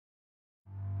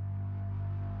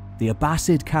The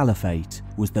Abbasid Caliphate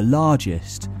was the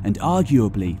largest and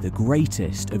arguably the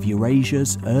greatest of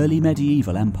Eurasia's early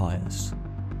medieval empires,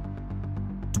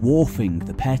 dwarfing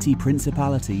the petty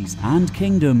principalities and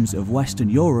kingdoms of Western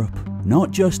Europe,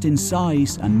 not just in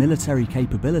size and military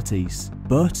capabilities,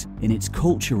 but in its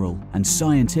cultural and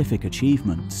scientific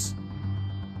achievements.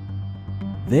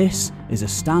 This is a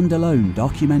standalone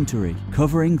documentary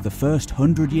covering the first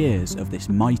 100 years of this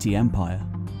mighty empire.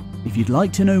 If you'd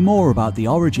like to know more about the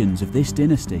origins of this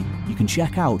dynasty, you can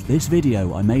check out this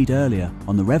video I made earlier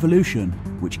on the revolution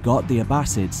which got the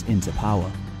Abbasids into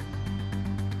power.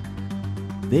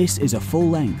 This is a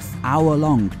full-length,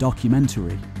 hour-long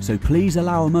documentary, so please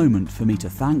allow a moment for me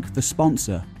to thank the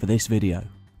sponsor for this video,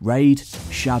 Raid: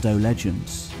 Shadow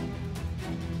Legends.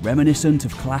 Reminiscent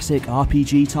of classic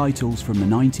RPG titles from the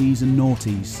 90s and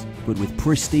noughties, but with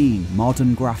pristine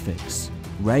modern graphics,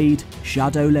 Raid: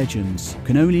 Shadow Legends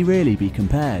can only really be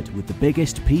compared with the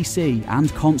biggest PC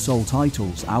and console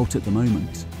titles out at the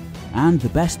moment. And the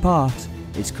best part,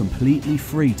 it's completely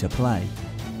free to play.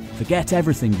 Forget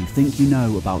everything you think you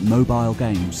know about mobile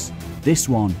games. This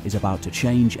one is about to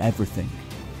change everything.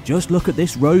 Just look at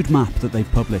this roadmap that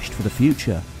they've published for the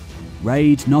future.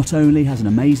 Raid not only has an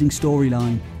amazing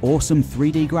storyline, awesome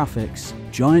 3D graphics,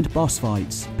 giant boss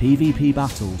fights, PvP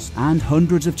battles, and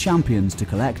hundreds of champions to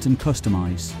collect and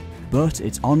customize, but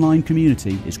its online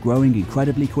community is growing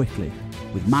incredibly quickly,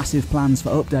 with massive plans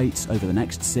for updates over the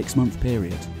next 6-month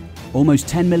period. Almost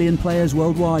 10 million players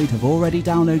worldwide have already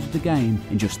downloaded the game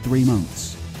in just 3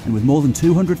 months, and with more than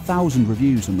 200,000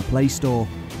 reviews on the Play Store,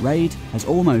 Raid has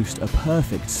almost a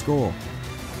perfect score.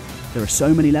 There are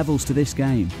so many levels to this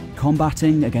game,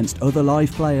 combating against other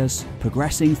live players,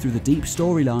 progressing through the deep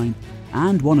storyline,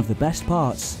 and one of the best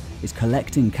parts is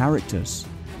collecting characters.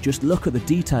 Just look at the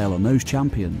detail on those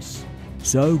champions.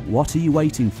 So what are you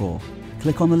waiting for?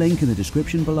 Click on the link in the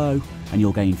description below and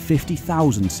you'll gain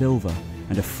 50,000 silver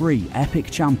and a free epic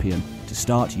champion to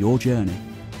start your journey.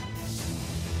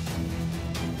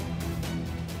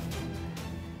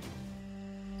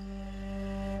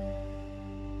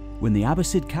 When the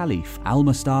Abbasid Caliph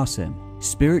Al-Mustasim,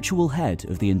 spiritual head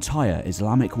of the entire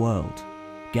Islamic world,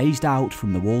 gazed out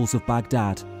from the walls of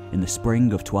Baghdad in the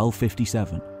spring of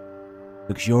 1257,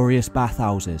 luxurious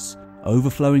bathhouses,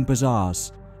 overflowing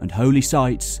bazaars, and holy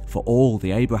sites for all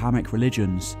the Abrahamic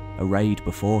religions arrayed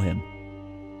before him.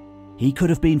 He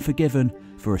could have been forgiven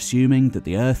for assuming that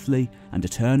the earthly and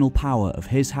eternal power of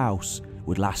his house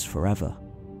would last forever.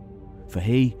 For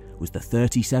he was the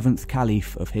 37th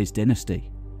Caliph of his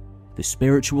dynasty, the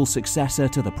spiritual successor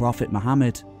to the Prophet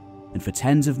Muhammad, and for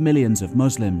tens of millions of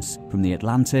Muslims from the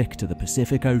Atlantic to the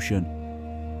Pacific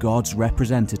Ocean, God's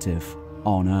representative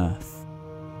on earth.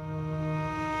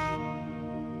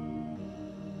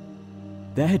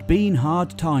 There had been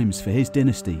hard times for his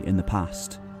dynasty in the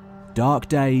past. Dark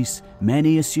days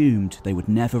many assumed they would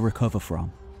never recover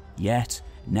from. Yet,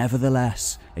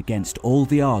 nevertheless, against all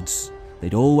the odds,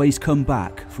 they'd always come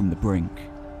back from the brink.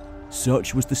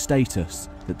 Such was the status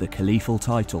that the caliphal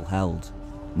title held.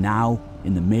 Now,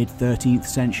 in the mid-13th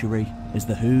century, as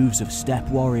the hooves of steppe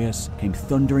warriors came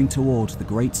thundering towards the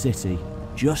great city,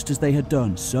 just as they had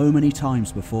done so many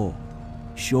times before,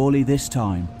 surely this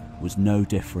time was no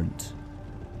different.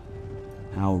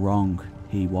 How wrong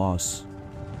he was.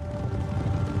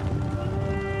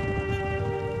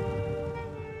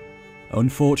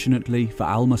 Unfortunately for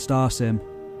Al-Mustasim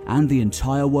and the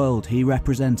entire world he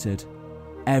represented,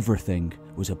 everything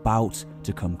was about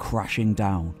to come crashing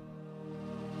down,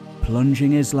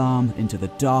 plunging Islam into the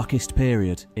darkest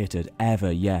period it had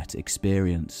ever yet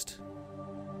experienced.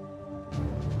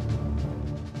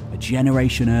 A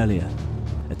generation earlier,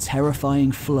 a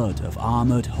terrifying flood of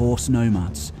armoured horse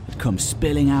nomads had come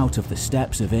spilling out of the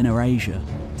steppes of Inner Asia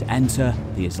to enter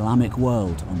the Islamic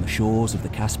world on the shores of the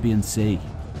Caspian Sea.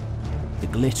 The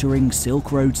glittering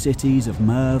Silk Road cities of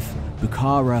Merv,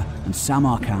 Bukhara and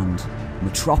Samarkand,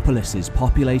 metropolises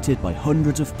populated by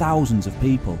hundreds of thousands of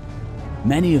people,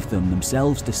 many of them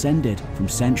themselves descended from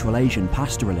Central Asian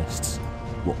pastoralists,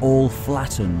 were all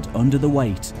flattened under the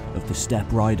weight of the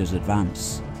steppe riders'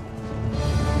 advance.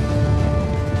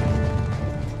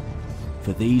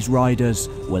 For these riders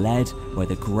were led by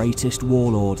the greatest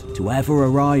warlord to ever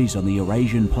arise on the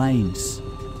Eurasian plains.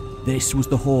 This was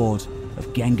the horde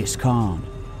of Genghis Khan,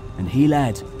 and he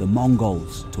led the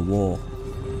Mongols to war.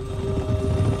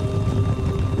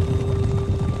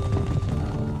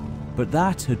 But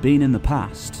that had been in the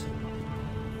past.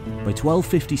 By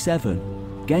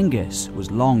 1257, Genghis was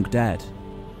long dead,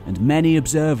 and many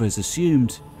observers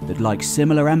assumed that, like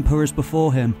similar emperors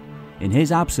before him, in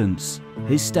his absence,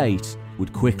 his state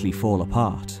would quickly fall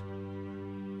apart.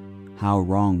 how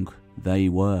wrong they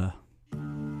were.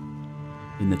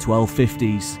 In the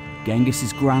 1250s,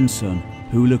 Genghis's grandson,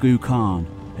 Hulagu Khan,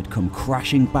 had come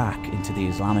crashing back into the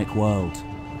Islamic world,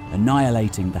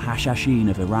 annihilating the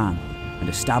Hashashin of Iran and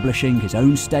establishing his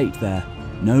own state there,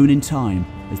 known in time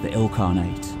as the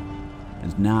Ilkhanate.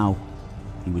 And now,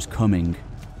 he was coming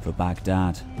for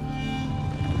Baghdad.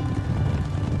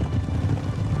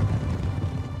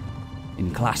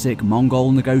 In classic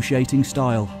Mongol negotiating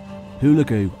style,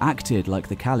 Hulagu acted like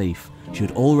the Caliph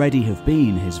should already have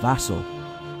been his vassal,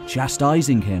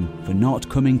 chastising him for not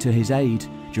coming to his aid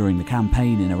during the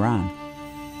campaign in Iran.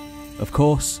 Of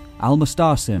course,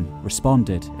 Al-Mustasim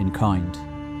responded in kind.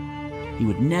 He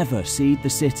would never cede the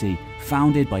city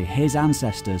founded by his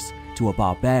ancestors to a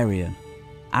barbarian,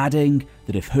 adding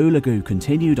that if Hulagu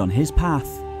continued on his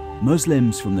path,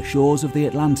 Muslims from the shores of the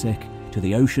Atlantic to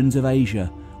the oceans of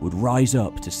Asia would rise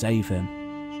up to save him.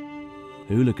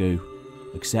 Hulagu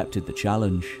accepted the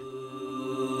challenge.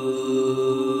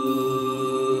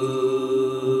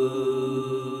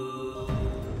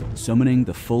 Summoning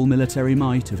the full military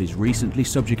might of his recently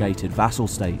subjugated vassal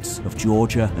states of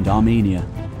Georgia and Armenia,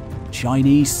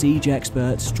 Chinese siege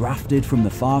experts drafted from the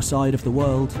far side of the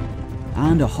world,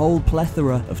 and a whole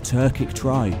plethora of Turkic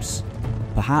tribes,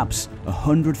 perhaps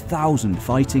 100,000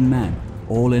 fighting men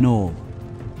all in all.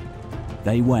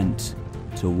 They went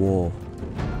to war.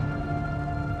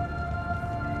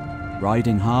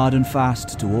 Riding hard and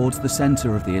fast towards the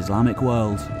centre of the Islamic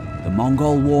world, the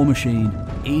Mongol war machine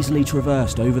easily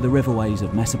traversed over the riverways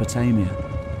of Mesopotamia,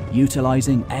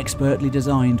 utilising expertly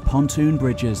designed pontoon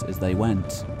bridges as they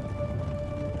went.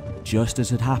 Just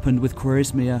as had happened with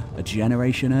Khwarezmia a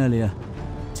generation earlier,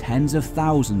 tens of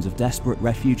thousands of desperate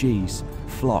refugees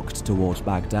flocked towards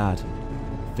Baghdad,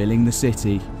 filling the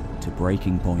city to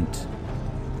breaking point.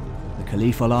 The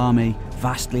Caliphal army,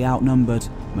 vastly outnumbered,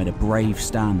 made a brave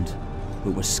stand,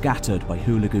 but was scattered by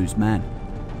Hulagu's men,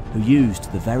 who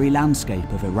used the very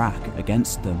landscape of Iraq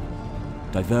against them,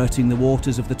 diverting the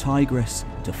waters of the Tigris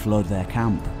to flood their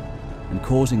camp, and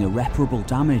causing irreparable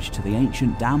damage to the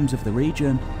ancient dams of the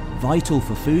region, vital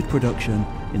for food production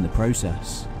in the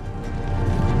process.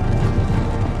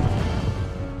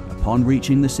 Upon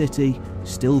reaching the city,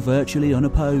 still virtually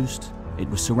unopposed, it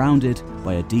was surrounded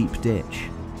by a deep ditch.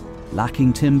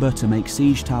 Lacking timber to make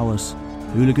siege towers,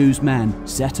 Hulagu's men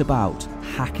set about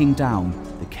hacking down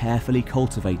the carefully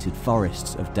cultivated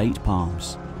forests of date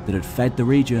palms that had fed the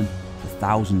region for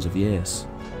thousands of years,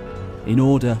 in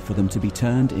order for them to be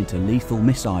turned into lethal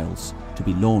missiles to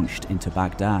be launched into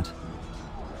Baghdad.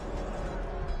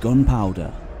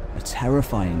 Gunpowder, a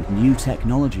terrifying new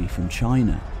technology from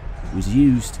China, was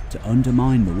used to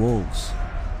undermine the walls,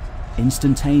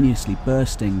 instantaneously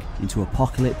bursting into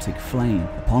apocalyptic flame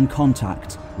upon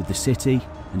contact with the city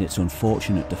and its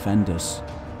unfortunate defenders.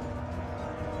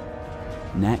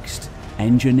 Next,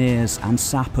 engineers and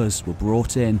sappers were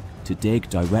brought in to dig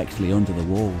directly under the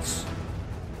walls.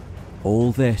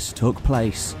 All this took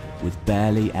place with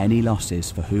barely any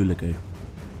losses for Hulagu,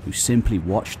 who simply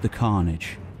watched the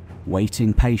carnage,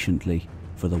 waiting patiently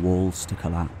for the walls to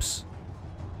collapse.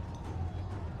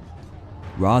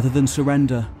 Rather than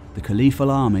surrender, the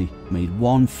Caliphal army made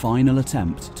one final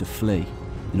attempt to flee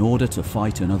in order to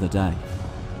fight another day.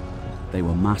 They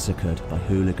were massacred by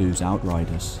Hulagu's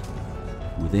outriders.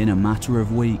 Within a matter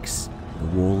of weeks, the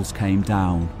walls came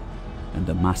down and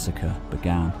the massacre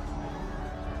began.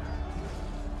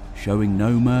 Showing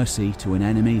no mercy to an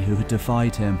enemy who had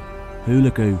defied him,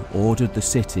 Hulagu ordered the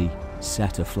city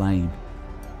set aflame.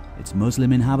 Its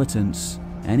Muslim inhabitants,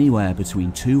 anywhere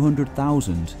between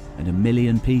 200,000 and 1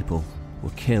 million people, were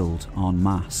killed en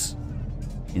masse.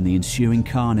 In the ensuing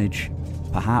carnage,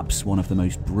 perhaps one of the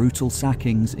most brutal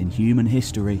sackings in human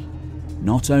history,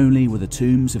 not only were the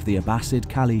tombs of the Abbasid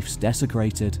caliphs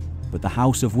desecrated, but the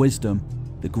House of Wisdom,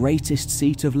 the greatest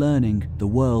seat of learning the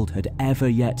world had ever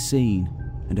yet seen,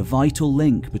 and a vital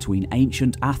link between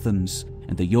ancient Athens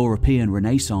and the European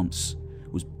Renaissance,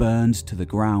 was burned to the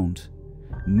ground,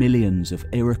 millions of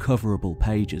irrecoverable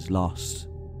pages lost.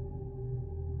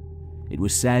 It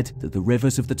was said that the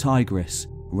rivers of the Tigris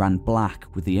ran black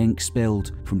with the ink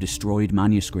spilled from destroyed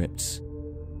manuscripts.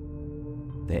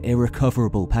 Their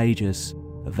irrecoverable pages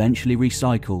eventually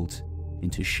recycled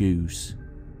into shoes.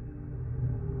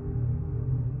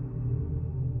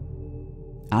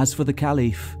 As for the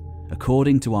Caliph,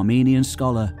 according to Armenian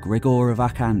scholar Grigor of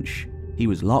Akhanch, he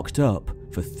was locked up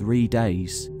for 3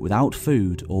 days without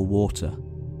food or water,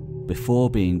 before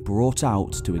being brought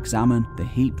out to examine the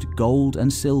heaped gold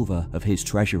and silver of his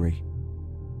treasury.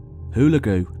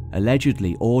 Hulagu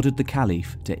allegedly ordered the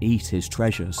Caliph to eat his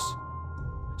treasures,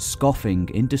 scoffing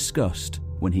in disgust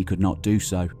when he could not do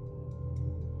so,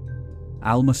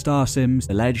 Al-Mustasim's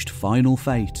alleged final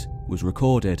fate was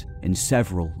recorded in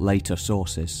several later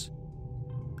sources.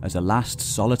 As a last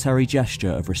solitary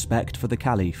gesture of respect for the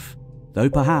Caliph, though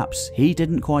perhaps he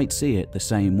didn't quite see it the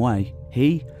same way,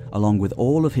 he, along with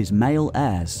all of his male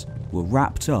heirs, were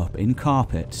wrapped up in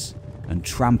carpets and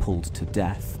trampled to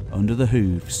death under the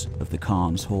hooves of the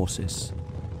Khan's horses.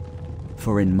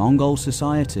 For in Mongol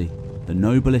society, the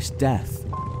noblest death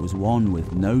was one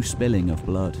with no spilling of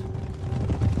blood.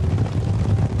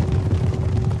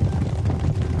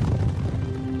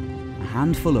 A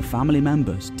handful of family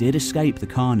members did escape the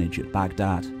carnage at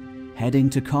Baghdad, heading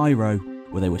to Cairo,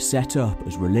 where they were set up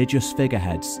as religious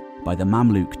figureheads by the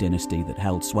Mamluk dynasty that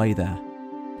held sway there,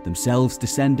 themselves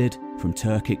descended from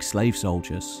Turkic slave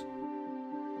soldiers.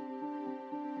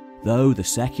 Though the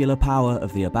secular power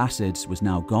of the Abbasids was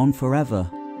now gone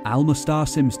forever,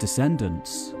 Al-Mustasim's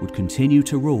descendants would continue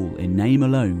to rule in name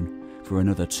alone for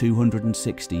another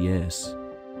 260 years.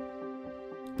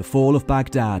 The fall of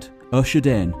Baghdad ushered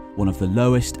in one of the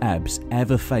lowest ebbs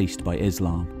ever faced by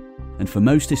Islam, and for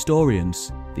most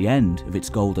historians, the end of its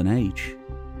golden age,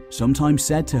 sometimes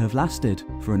said to have lasted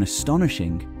for an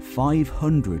astonishing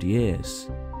 500 years,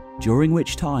 during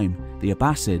which time the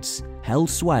Abbasids held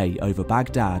sway over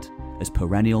Baghdad as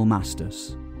perennial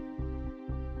masters.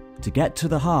 To get to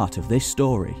the heart of this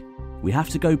story, we have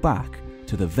to go back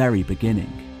to the very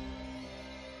beginning,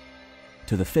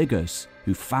 to the figures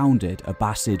who founded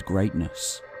Abbasid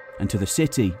greatness, and to the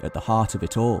city at the heart of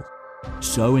it all,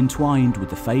 so entwined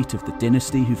with the fate of the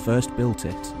dynasty who first built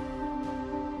it.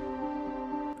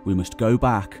 We must go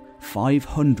back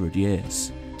 500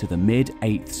 years to the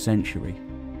mid-8th century.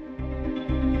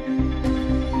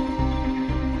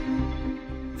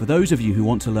 For those of you who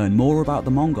want to learn more about the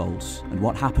Mongols and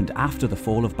what happened after the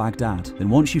fall of Baghdad, then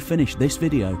once you finish this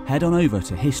video, head on over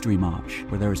to History March,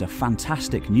 where there is a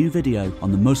fantastic new video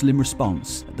on the Muslim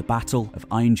response at the Battle of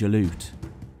Ain Jalut.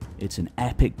 It's an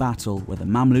epic battle where the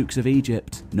Mamluks of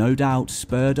Egypt, no doubt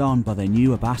spurred on by their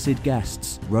new Abbasid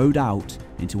guests, rode out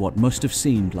into what must have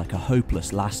seemed like a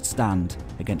hopeless last stand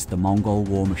against the Mongol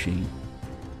war machine.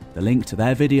 The link to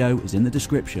their video is in the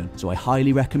description, so I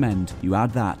highly recommend you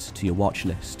add that to your watch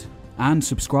list. And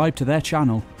subscribe to their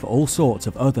channel for all sorts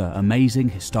of other amazing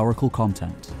historical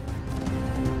content.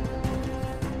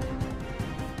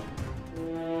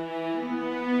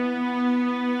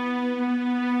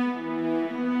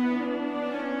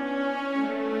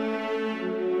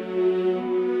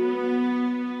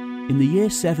 In the year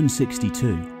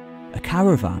 762, a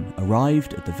caravan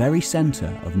arrived at the very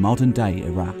centre of modern-day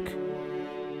Iraq,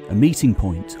 a meeting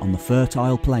point on the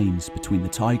fertile plains between the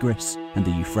Tigris and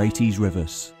the Euphrates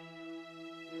rivers.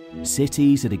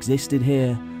 Cities had existed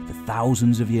here for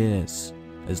thousands of years,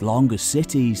 as long as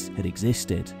cities had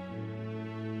existed.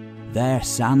 Their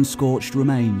sand-scorched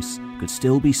remains could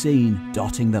still be seen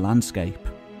dotting the landscape.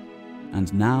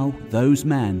 And now those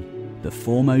men, the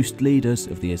foremost leaders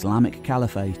of the Islamic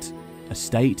Caliphate, a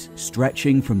state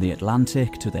stretching from the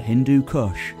Atlantic to the Hindu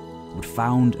Kush, would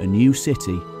found a new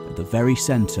city at the very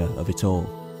centre of it all,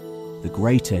 the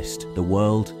greatest the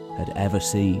world had ever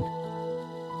seen.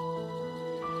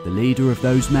 The leader of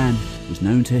those men was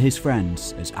known to his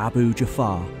friends as Abu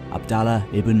Ja'far Abdallah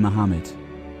ibn Muhammad,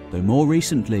 though more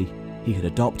recently he had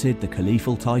adopted the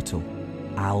caliphal title,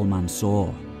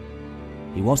 Al-Mansur.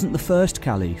 He wasn't the first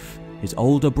caliph, his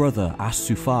older brother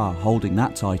As-Sufar holding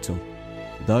that title,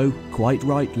 though, quite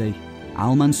rightly,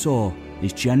 Al-Mansur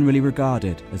is generally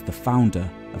regarded as the founder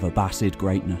of Abbasid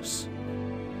greatness.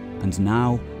 And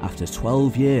now, after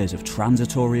 12 years of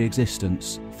transitory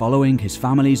existence, following his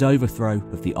family's overthrow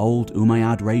of the old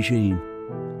Umayyad regime,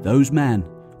 those men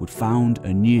would found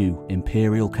a new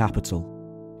imperial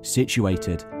capital,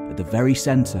 situated at the very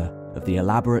centre of the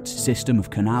elaborate system of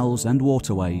canals and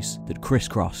waterways that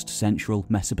crisscrossed central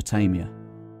Mesopotamia.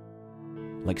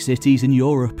 Like cities in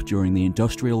Europe during the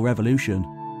Industrial Revolution,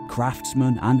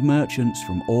 craftsmen and merchants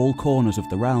from all corners of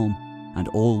the realm and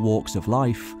all walks of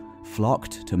life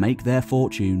flocked to make their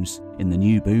fortunes in the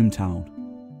new boomtown,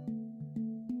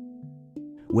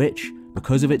 which,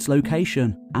 because of its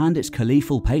location and its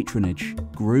caliphal patronage,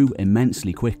 grew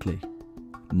immensely quickly.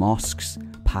 Mosques,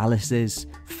 palaces,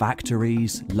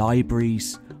 factories,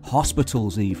 libraries,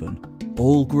 hospitals even,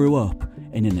 all grew up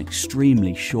in an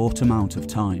extremely short amount of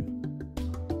time.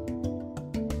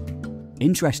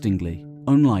 Interestingly,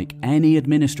 unlike any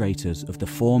administrators of the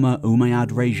former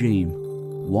Umayyad regime,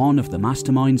 one of the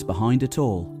masterminds behind it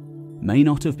all may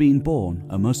not have been born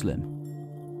a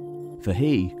Muslim. For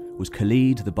he was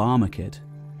Khalid the Barmakid,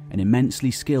 an immensely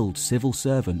skilled civil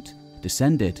servant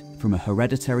descended from a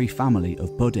hereditary family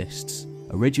of Buddhists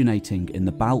originating in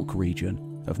the Balkh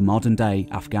region of modern-day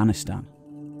Afghanistan.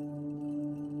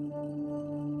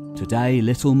 Today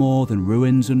little more than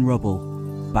ruins and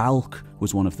rubble, Balkh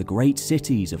was one of the great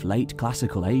cities of late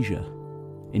classical Asia.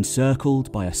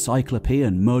 Encircled by a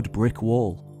cyclopean mud brick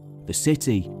wall, the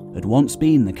city had once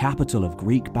been the capital of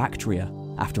Greek Bactria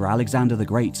after Alexander the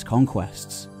Great's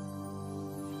conquests.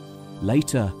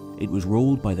 Later, it was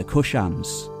ruled by the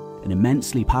Kushans, an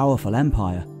immensely powerful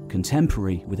empire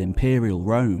contemporary with Imperial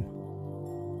Rome.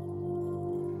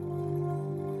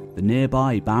 The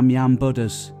nearby Bamyan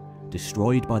Buddhas,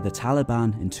 destroyed by the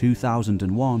Taliban in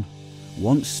 2001,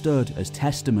 once stood as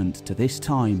testament to this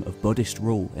time of Buddhist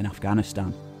rule in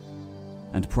Afghanistan.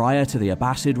 And prior to the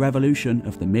Abbasid revolution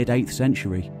of the mid-8th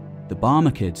century, the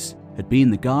Barmakids had been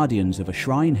the guardians of a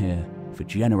shrine here for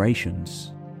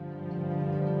generations.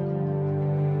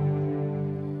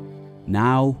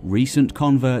 Now, recent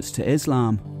converts to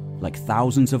Islam, like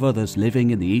thousands of others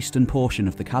living in the eastern portion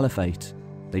of the Caliphate,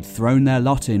 they'd thrown their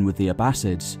lot in with the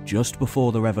Abbasids just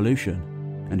before the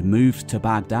revolution and moved to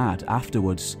Baghdad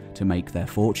afterwards to make their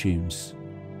fortunes,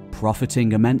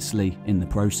 profiting immensely in the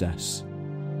process.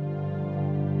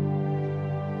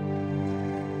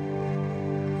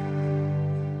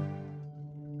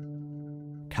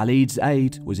 Khalid's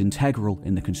aid was integral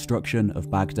in the construction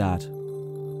of Baghdad,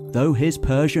 though his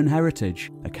Persian heritage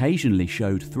occasionally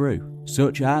showed through,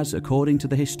 such as, according to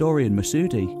the historian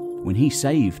Masudi, when he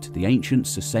saved the ancient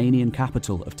Sasanian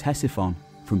capital of Ctesiphon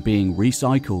from being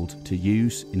recycled to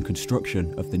use in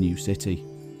construction of the new city,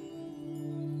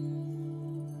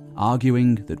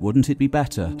 arguing that wouldn't it be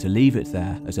better to leave it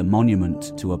there as a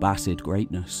monument to Abbasid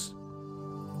greatness.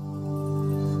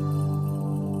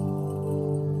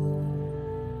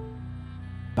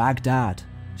 Baghdad,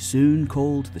 soon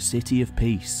called the City of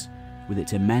Peace, with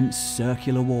its immense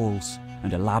circular walls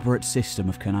and elaborate system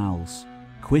of canals,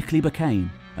 quickly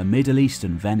became a Middle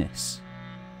Eastern Venice.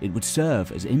 It would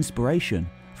serve as inspiration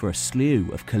for a slew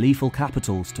of caliphal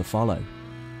capitals to follow,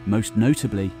 most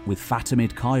notably with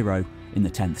Fatimid Cairo in the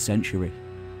 10th century.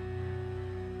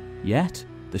 Yet,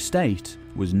 the state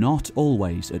was not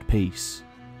always at peace.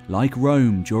 Like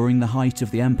Rome during the height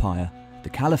of the empire, the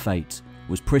Caliphate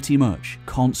was pretty much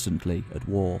constantly at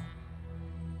war.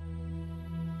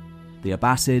 The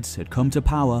Abbasids had come to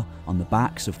power on the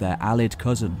backs of their allied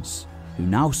cousins, who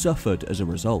now suffered as a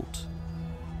result.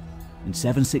 In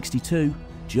 762,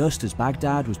 just as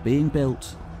Baghdad was being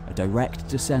built, a direct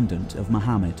descendant of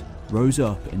Muhammad rose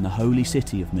up in the holy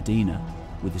city of Medina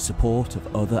with the support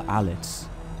of other alids.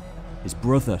 His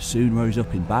brother soon rose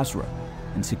up in Basra,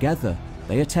 and together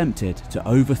they attempted to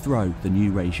overthrow the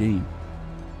new regime.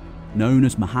 Known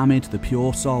as Muhammad the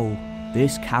Pure Soul,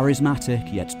 this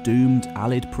charismatic yet doomed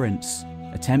Alid prince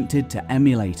attempted to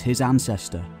emulate his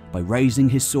ancestor by raising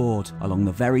his sword along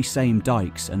the very same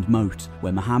dikes and moat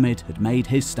where Muhammad had made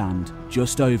his stand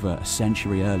just over a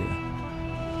century earlier.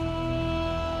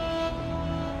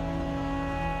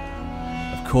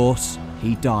 Of course,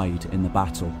 he died in the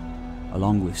battle,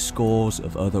 along with scores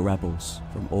of other rebels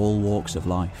from all walks of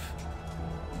life.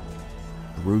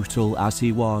 Brutal as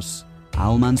he was,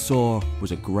 Al-Mansur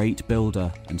was a great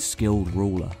builder and skilled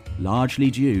ruler, largely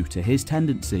due to his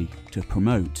tendency to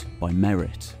promote by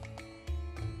merit.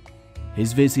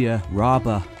 His vizier,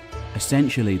 Rabah,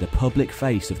 essentially the public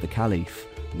face of the caliph,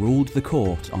 ruled the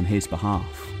court on his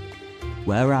behalf,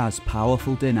 whereas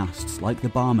powerful dynasts like the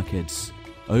Barmakids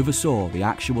oversaw the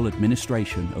actual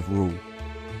administration of rule.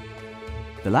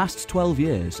 The last 12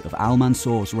 years of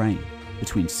Al-Mansur's reign,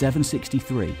 between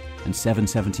 763 and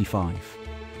 775,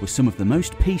 was some of the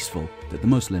most peaceful that the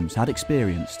Muslims had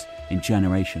experienced in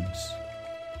generations.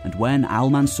 And when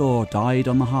Al-Mansur died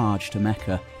on the Hajj to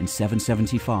Mecca in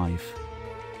 775,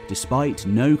 despite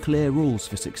no clear rules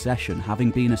for succession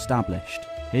having been established,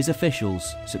 his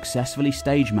officials successfully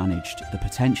stage-managed the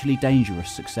potentially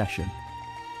dangerous succession.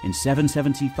 In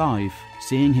 775,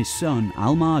 seeing his son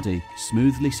Al-Mahdi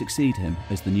smoothly succeed him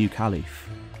as the new caliph.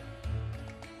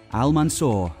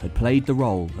 Al-Mansur had played the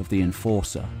role of the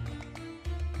enforcer.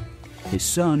 His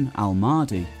son,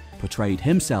 Al-Mahdi, portrayed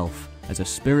himself as a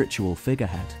spiritual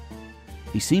figurehead.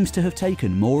 He seems to have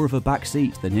taken more of a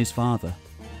backseat than his father,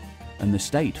 and the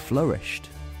state flourished.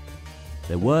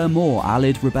 There were more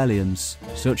Alid rebellions,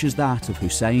 such as that of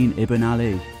Hussein ibn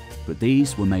Ali, but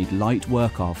these were made light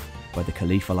work of by the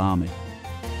Caliphal army.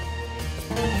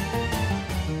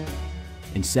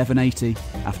 In 780,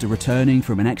 after returning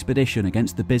from an expedition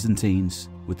against the Byzantines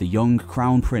with the young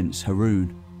crown prince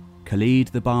Harun, Khalid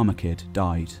the Barmakid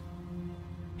died.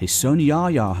 His son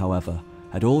Yahya, however,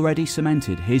 had already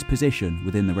cemented his position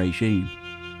within the regime,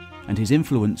 and his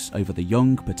influence over the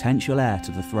young potential heir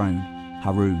to the throne,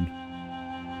 Harun.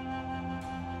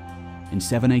 In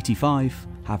 785,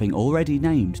 having already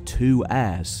named 2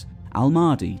 heirs,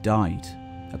 Al-Mahdi died,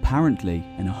 apparently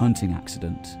in a hunting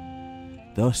accident.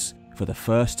 Thus, for the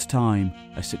first time,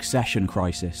 a succession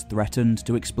crisis threatened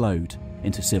to explode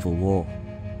into civil war.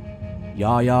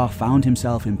 Yahya found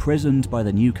himself imprisoned by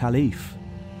the new caliph.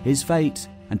 His fate,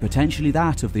 and potentially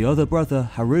that of the other brother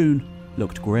Harun,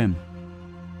 looked grim.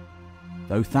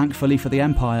 Though thankfully for the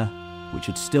empire, which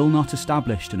had still not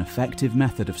established an effective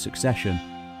method of succession,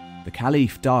 the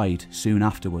caliph died soon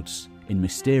afterwards, in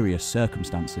mysterious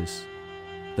circumstances,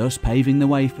 thus paving the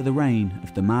way for the reign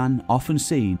of the man often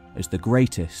seen as the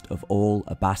greatest of all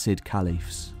Abbasid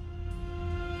caliphs.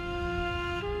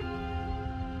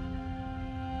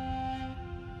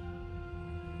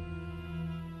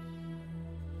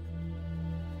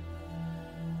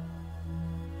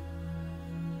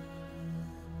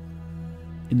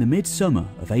 In the midsummer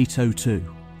of 802,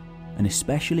 an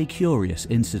especially curious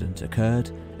incident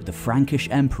occurred at the Frankish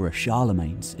Emperor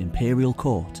Charlemagne's imperial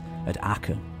court at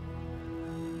Aachen.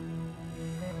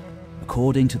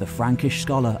 According to the Frankish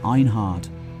scholar Einhard,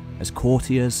 as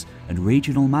courtiers and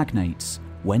regional magnates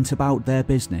went about their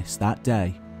business that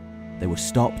day, they were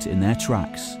stopped in their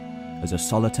tracks as a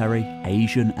solitary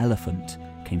Asian elephant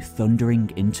came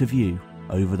thundering into view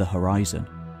over the horizon.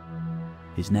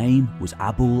 His name was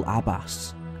Abul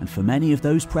Abbas, and for many of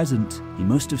those present, he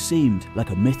must have seemed like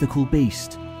a mythical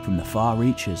beast from the far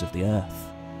reaches of the earth.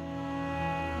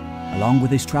 Along with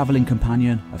his travelling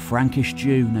companion, a Frankish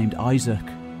Jew named Isaac,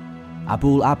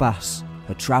 Abul Abbas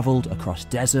had travelled across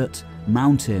desert,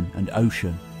 mountain and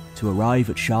ocean to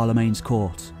arrive at Charlemagne's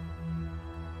court.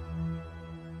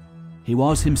 He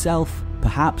was himself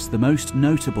perhaps the most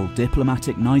notable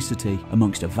diplomatic nicety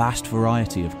amongst a vast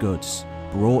variety of goods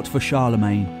brought for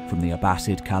Charlemagne from the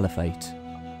Abbasid Caliphate.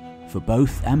 For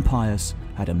both empires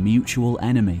had a mutual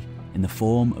enemy in the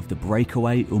form of the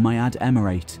breakaway Umayyad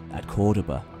Emirate at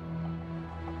Cordoba.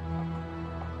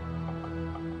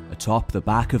 Atop the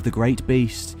back of the great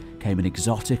beast came an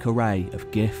exotic array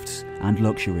of gifts and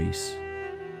luxuries.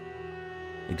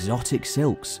 Exotic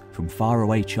silks from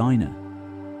faraway China,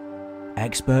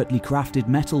 expertly crafted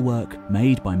metalwork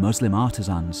made by Muslim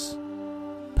artisans,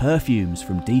 perfumes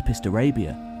from deepest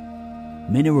Arabia,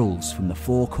 minerals from the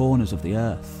 4 corners of the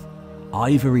earth,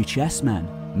 ivory chessmen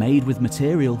made with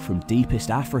material from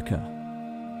deepest Africa,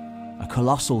 a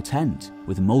colossal tent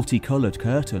with multicoloured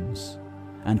curtains,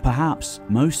 and perhaps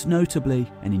most notably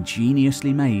an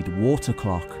ingeniously made water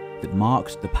clock that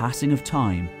marked the passing of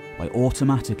time by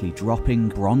automatically dropping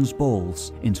bronze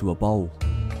balls into a bowl.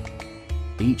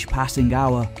 Each passing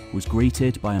hour was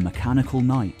greeted by a mechanical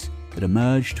knight that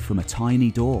emerged from a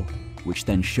tiny door, which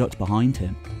then shut behind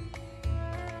him.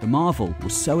 The marvel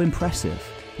was so impressive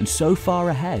and so far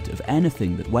ahead of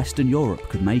anything that Western Europe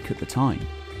could make at the time,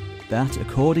 that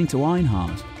according to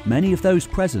Einhard, many of those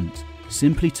present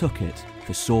simply took it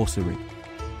for sorcery,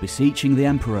 beseeching the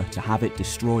emperor to have it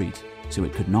destroyed so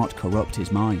it could not corrupt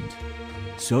his mind.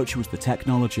 Such was the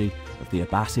technology of the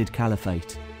Abbasid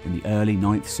Caliphate in the early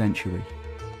 9th century,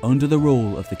 under the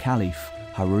rule of the Caliph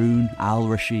Harun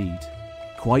al-Rashid,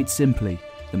 quite simply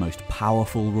the most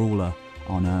powerful ruler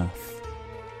on earth.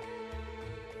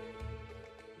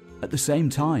 At the same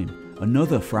time,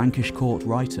 another Frankish court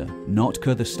writer,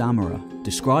 Notker the Stammerer,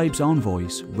 describes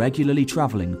envoys regularly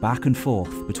travelling back and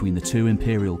forth between the 2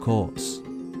 imperial courts,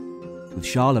 with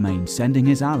Charlemagne sending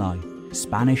his ally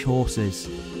Spanish horses,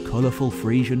 colourful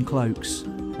Frisian cloaks,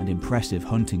 and impressive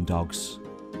hunting dogs.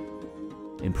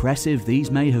 Impressive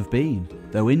these may have been,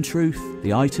 though in truth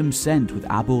the items sent with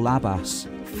Abul Abbas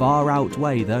far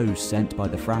outweigh those sent by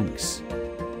the Franks.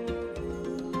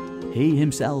 He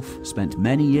himself spent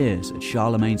many years at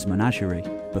Charlemagne's menagerie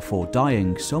before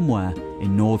dying somewhere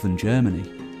in northern Germany,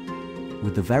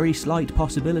 with the very slight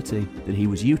possibility that he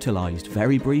was utilised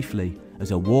very briefly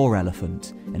as a war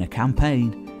elephant in a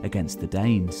campaign against the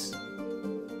Danes.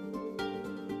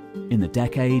 In the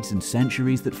decades and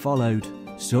centuries that followed,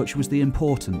 such was the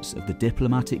importance of the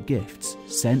diplomatic gifts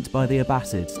sent by the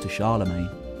Abbasids to Charlemagne,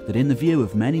 that in the view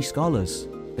of many scholars,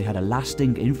 they had a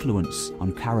lasting influence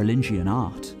on Carolingian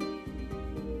art.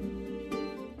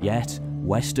 Yet,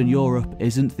 Western Europe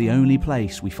isn't the only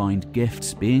place we find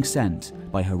gifts being sent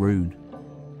by Harun.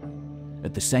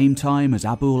 At the same time as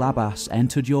Abul Abbas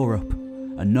entered Europe,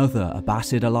 another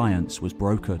Abbasid alliance was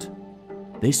brokered,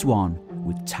 this one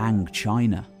with Tang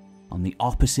China, on the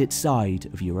opposite side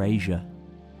of Eurasia.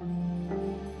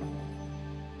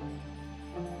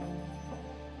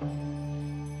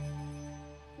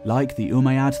 Like the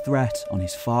Umayyad threat on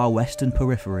his far western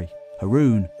periphery,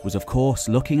 Harun was of course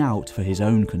looking out for his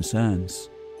own concerns,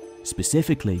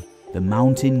 specifically the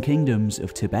mountain kingdoms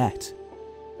of Tibet.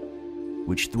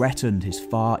 which threatened his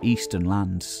far eastern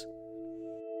lands.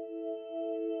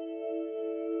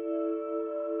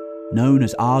 Known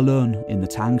as Arlun in the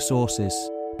Tang sources,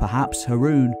 perhaps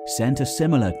Harun sent a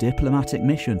similar diplomatic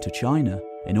mission to China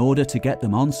in order to get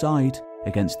them on side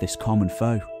against this common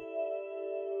foe.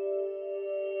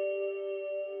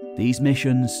 These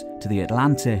missions to the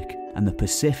Atlantic and the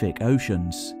Pacific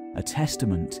Oceans are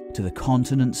testament to the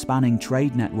continent-spanning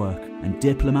trade network and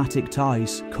diplomatic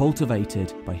ties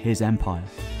cultivated by his empire.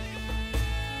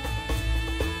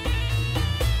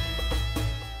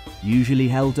 Usually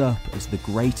held up as the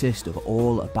greatest of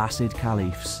all Abbasid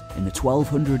caliphs in the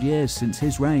 1200 years since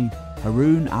his reign,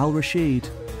 Harun al-Rashid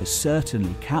has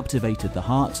certainly captivated the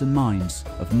hearts and minds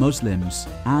of Muslims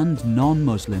and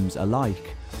non-Muslims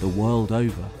alike the world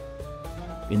over.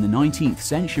 In the 19th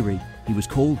century, he was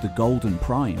called the Golden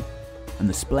Prime, and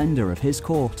the splendour of his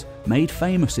court made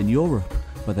famous in Europe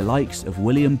by the likes of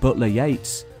William Butler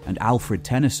Yeats and Alfred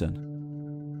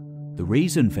Tennyson. The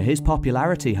reason for his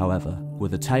popularity, however, were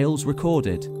the tales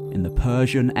recorded in the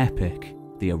Persian epic,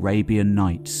 the Arabian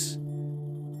Nights.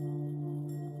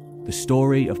 The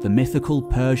story of the mythical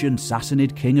Persian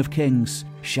Sassanid king of kings,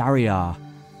 Shahryar,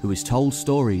 who is told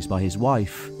stories by his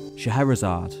wife,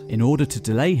 Scheherazade, in order to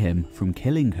delay him from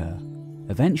killing her,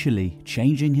 eventually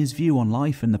changing his view on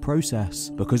life in the process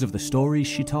because of the stories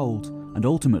she told and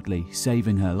ultimately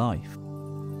saving her life.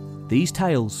 These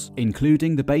tales,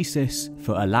 including the basis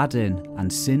for Aladdin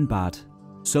and Sinbad,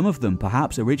 some of them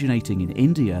perhaps originating in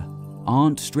India,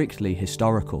 aren't strictly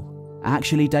historical,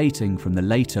 actually dating from the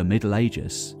later Middle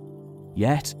Ages.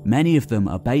 Yet, many of them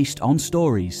are based on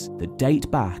stories that date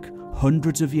back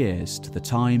hundreds of years to the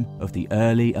time of the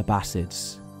early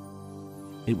Abbasids.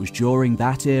 It was during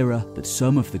that era that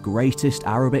some of the greatest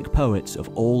Arabic poets of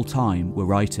all time were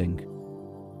writing.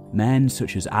 Men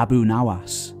such as Abu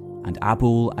Nawas and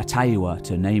Abul Ataywa,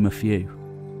 to name a few.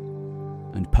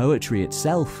 And poetry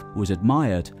itself was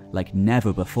admired like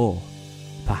never before,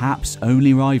 perhaps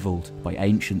only rivaled by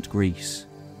ancient Greece.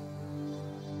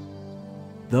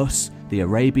 Thus, the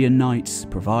Arabian Nights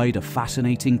provide a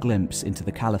fascinating glimpse into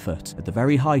the caliphate at the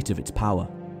very height of its power,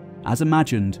 as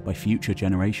imagined by future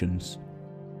generations.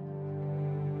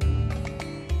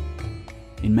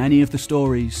 In many of the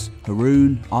stories,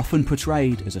 Harun, often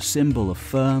portrayed as a symbol of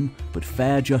firm but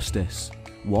fair justice,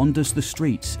 wanders the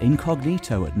streets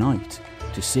incognito at night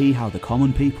to see how the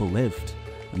common people lived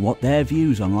and what their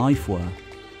views on life were,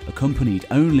 accompanied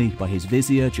only by his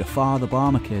vizier Jafar the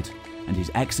Barmakid and his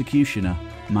executioner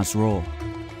Masroor.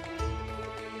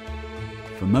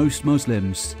 For most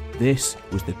Muslims, this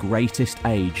was the greatest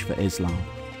age for Islam.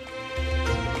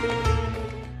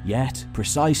 Yet,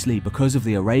 precisely because of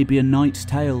the Arabian Nights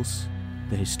tales,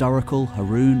 the historical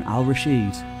Harun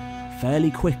al-Rashid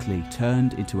fairly quickly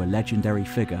turned into a legendary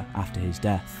figure after his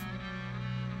death.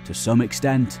 To some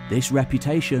extent, this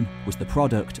reputation was the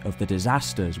product of the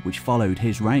disasters which followed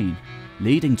his reign,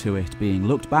 leading to it being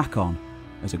looked back on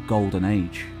as a golden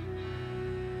age.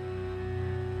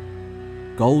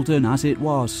 Golden as it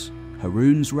was,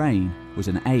 Harun's reign was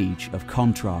an age of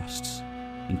contrasts,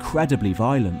 incredibly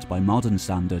violent by modern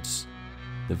standards,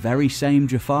 the very same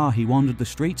Jafar he wandered the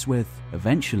streets with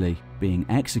eventually being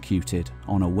executed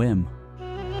on a whim.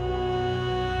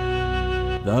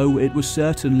 Though it was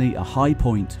certainly a high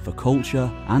point for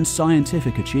culture and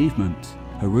scientific achievement,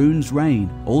 Harun's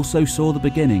reign also saw the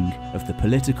beginning of the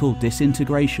political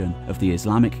disintegration of the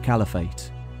Islamic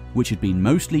Caliphate, which had been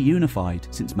mostly unified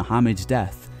since Muhammad's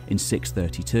death in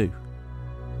 632.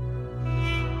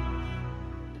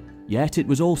 Yet it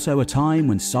was also a time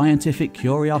when scientific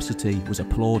curiosity was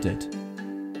applauded,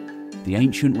 the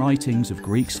ancient writings of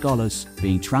Greek scholars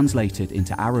being translated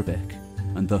into Arabic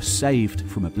and thus saved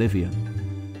from oblivion.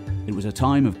 It was a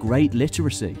time of great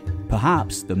literacy,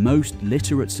 perhaps the most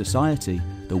literate society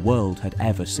the world had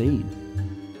ever seen,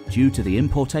 due to the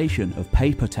importation of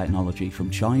paper technology from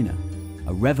China,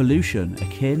 a revolution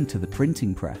akin to the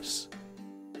printing press.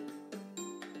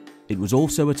 It was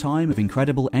also a time of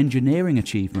incredible engineering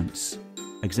achievements,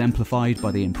 exemplified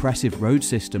by the impressive road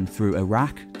system through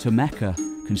Iraq to Mecca,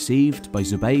 conceived by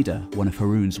Zubaydah, one of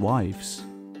Harun's wives.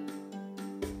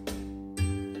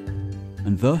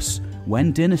 And thus,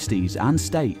 when dynasties and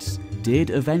states did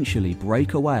eventually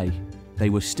break away, they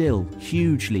were still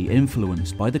hugely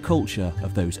influenced by the culture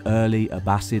of those early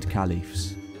Abbasid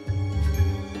caliphs.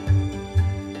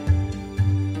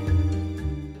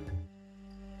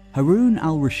 Harun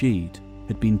al-Rashid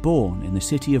had been born in the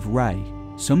city of Ray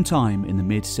sometime in the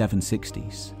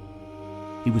mid-760s.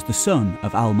 He was the son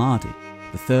of al-Mahdi,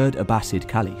 the third Abbasid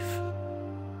caliph,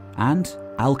 and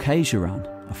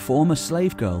al-Khayjaran, a former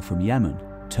slave girl from Yemen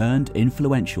turned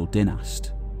influential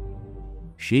dynast.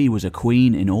 She was a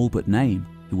queen in all but name,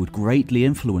 who would greatly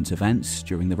influence events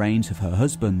during the reigns of her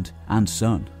husband and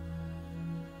son.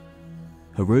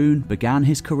 Harun began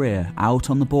his career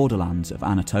out on the borderlands of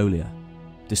Anatolia,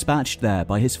 dispatched there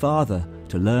by his father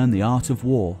to learn the art of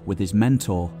war with his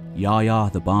mentor, Yahya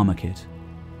the Barmakid.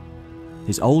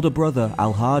 His older brother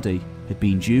Al-Hadi had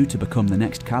been due to become the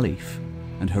next caliph,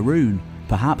 and Harun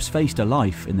perhaps faced a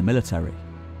life in the military.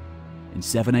 In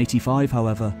 785,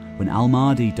 however, when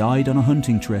Al-Mahdi died on a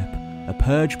hunting trip, a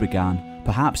purge began,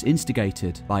 perhaps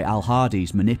instigated by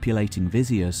Al-Hadi's manipulating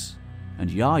viziers,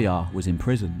 and Yahya was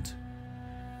imprisoned.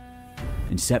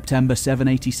 In September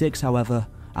 786, however,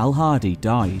 Al-Hadi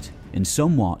died in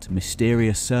somewhat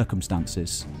mysterious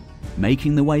circumstances,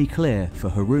 making the way clear for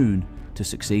Harun to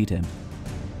succeed him.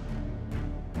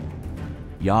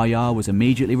 Yahya was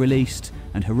immediately released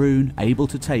and Harun able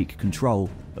to take control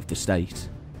of the state.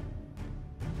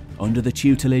 Under the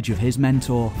tutelage of his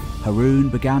mentor, Harun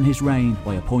began his reign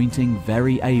by appointing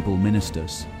very able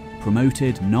ministers,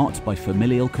 promoted not by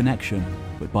familial connection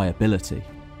but by ability.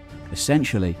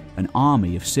 Essentially, an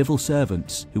army of civil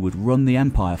servants who would run the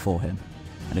empire for him,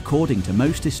 and according to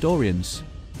most historians,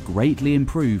 greatly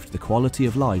improved the quality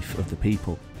of life of the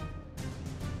people.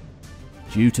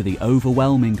 Due to the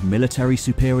overwhelming military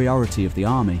superiority of the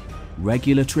army,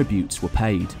 regular tributes were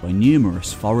paid by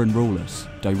numerous foreign rulers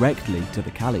directly to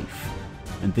the caliph,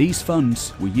 and these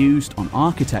funds were used on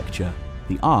architecture,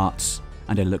 the arts,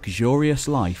 and a luxurious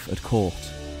life at court.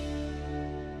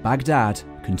 Baghdad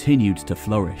continued to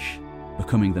flourish,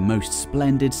 becoming the most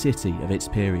splendid city of its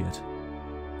period.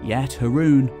 Yet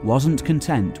Harun wasn't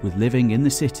content with living in the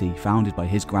city founded by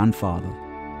his grandfather.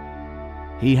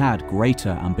 He had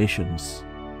greater ambitions.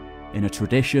 In a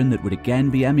tradition that would again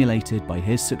be emulated by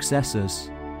his successors,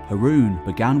 Harun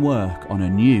began work on a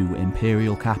new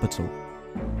imperial capital,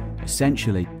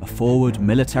 essentially a forward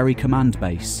military command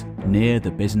base near the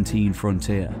Byzantine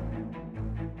frontier.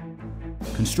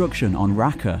 Construction on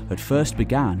Raqqa had first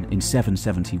began in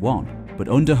 771, but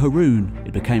under Harun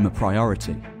it became a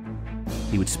priority.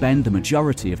 He would spend the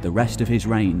majority of the rest of his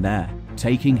reign there,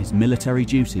 taking his military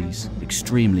duties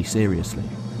extremely seriously.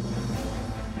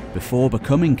 Before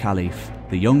becoming caliph,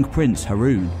 the young prince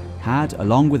Harun had,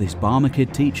 along with his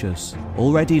Barmakid teachers,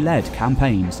 already led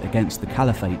campaigns against the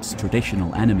caliphate's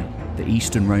traditional enemy, the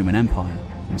Eastern Roman Empire,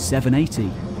 in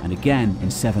 780 and again in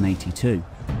 782.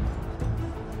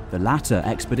 The latter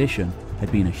expedition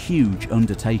had been a huge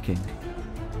undertaking,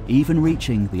 even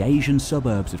reaching the Asian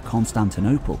suburbs of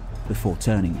Constantinople before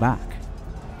turning back.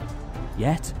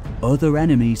 Yet, other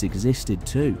enemies existed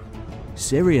too.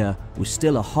 Syria was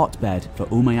still a hotbed for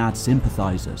Umayyad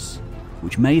sympathisers,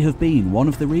 which may have been one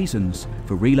of the reasons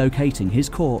for relocating his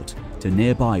court to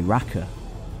nearby Raqqa.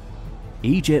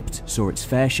 Egypt saw its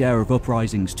fair share of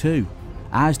uprisings too,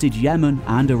 as did Yemen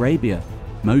and Arabia,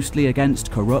 mostly against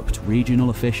corrupt regional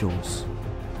officials.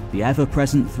 The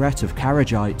ever-present threat of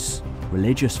Kharijites,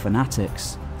 religious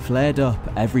fanatics, flared up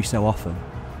every so often,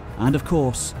 and of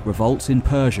course, revolts in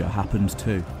Persia happened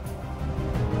too.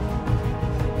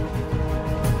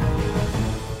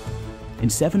 In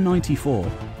 794,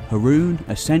 Harun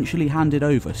essentially handed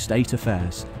over state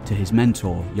affairs to his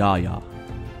mentor Yahya,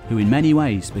 who in many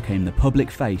ways became the public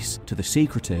face to the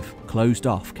secretive,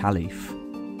 closed-off caliph.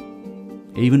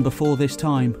 Even before this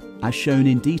time, as shown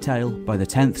in detail by the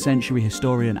 10th century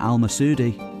historian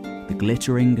Al-Masudi, the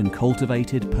glittering and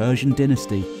cultivated Persian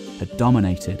dynasty had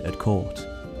dominated at court.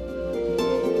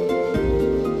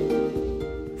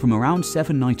 From around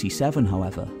 797,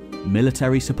 however,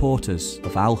 military supporters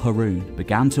of Al-Harun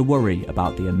began to worry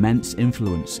about the immense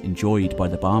influence enjoyed by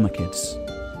the Barmakids.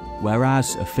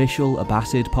 Whereas official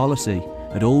Abbasid policy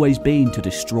had always been to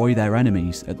destroy their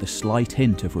enemies at the slight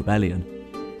hint of rebellion,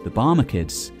 the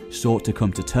Barmakids sought to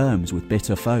come to terms with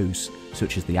bitter foes,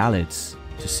 such as the Alids,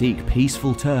 to seek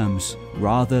peaceful terms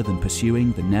rather than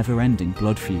pursuing the never-ending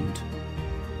blood feud.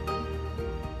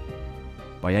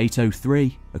 By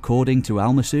 803, according to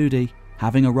Al-Masudi,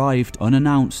 having arrived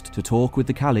unannounced to talk with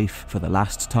the caliph for the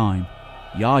last time,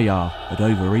 Yahya had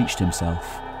overreached himself.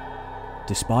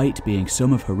 Despite being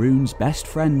some of Harun's best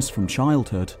friends from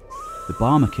childhood, the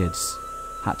Barmakids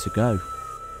had to go.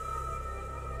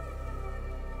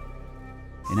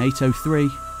 In 803,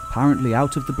 apparently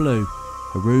out of the blue,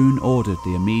 Harun ordered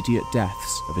the immediate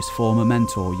deaths of his former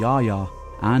mentor Yahya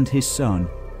and his son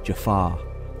Jafar,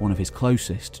 one of his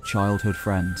closest childhood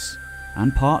friends,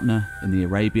 and partner in the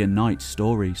Arabian Nights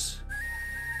stories.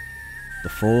 The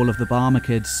fall of the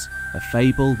Barmakids, a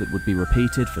fable that would be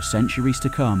repeated for centuries to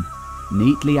come,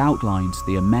 neatly outlines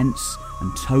the immense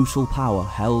and total power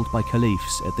held by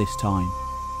caliphs at this time.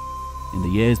 In the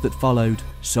years that followed,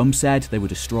 some said they were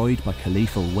destroyed by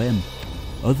caliphal whim,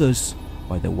 others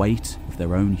by the weight of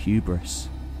their own hubris.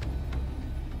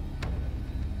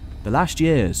 The last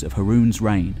years of Harun's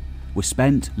reign were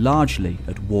spent largely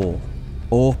at war,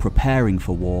 or preparing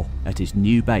for war at his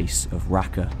new base of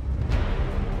Raqqa.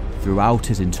 Throughout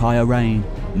his entire reign,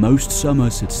 most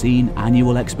summers had seen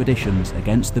annual expeditions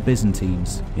against the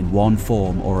Byzantines in one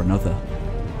form or another.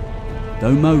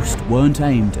 Though most weren't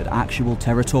aimed at actual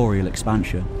territorial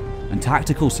expansion, and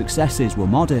tactical successes were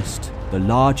modest, the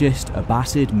largest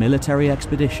Abbasid military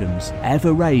expeditions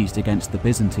ever raised against the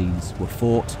Byzantines were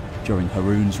fought during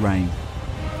Harun's reign.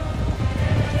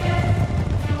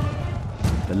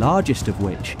 The largest of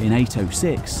which, in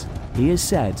 806, he is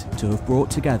said to have brought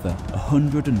together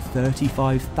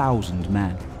 135,000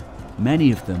 men,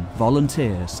 many of them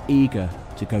volunteers eager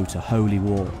to go to holy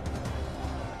war.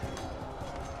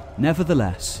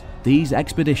 Nevertheless, these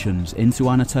expeditions into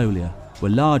Anatolia were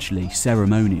largely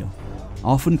ceremonial,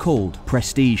 often called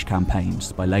prestige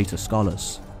campaigns by later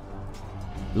scholars.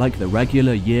 Like the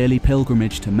regular yearly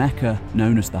pilgrimage to Mecca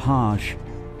known as the Hajj,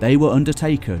 they were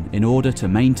undertaken in order to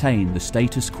maintain the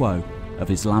status quo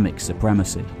of Islamic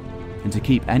supremacy, and to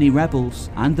keep any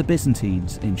rebels and the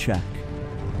Byzantines in check.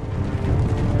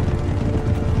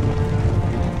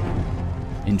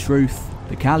 In truth,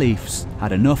 the caliphs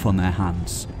had enough on their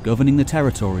hands, governing the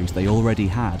territories they already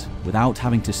had without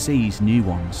having to seize new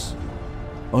ones.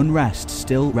 Unrest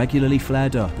still regularly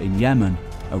flared up in Yemen,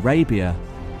 Arabia,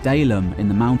 Daylem in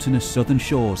the mountainous southern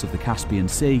shores of the Caspian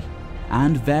Sea,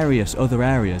 and various other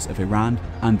areas of Iran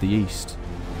and the East.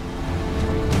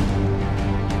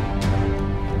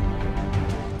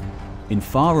 In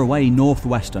faraway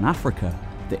northwestern Africa,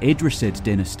 the Idrisid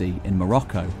dynasty in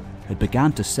Morocco had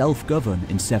begun to self-govern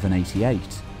in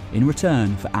 788 in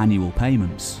return for annual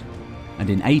payments, and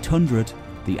in 800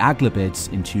 the Aghlabids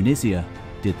in Tunisia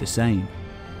did the same.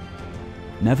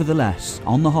 Nevertheless,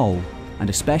 on the whole, and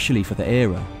especially for the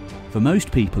era, for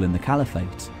most people in the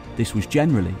Caliphate, this was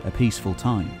generally a peaceful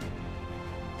time.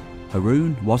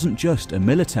 Harun wasn't just a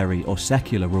military or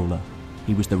secular ruler,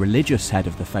 he was the religious head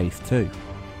of the faith too.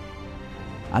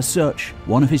 As such,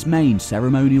 one of his main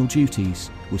ceremonial duties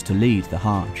was to lead the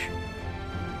Hajj.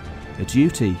 A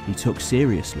duty he took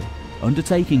seriously,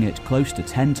 undertaking it close to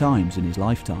 10 times in his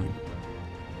lifetime.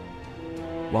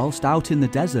 Whilst out in the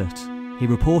desert, he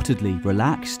reportedly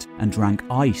relaxed and drank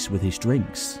ice with his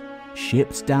drinks,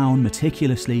 shipped down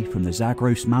meticulously from the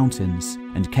Zagros mountains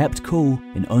and kept cool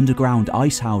in underground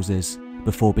ice houses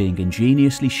before being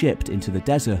ingeniously shipped into the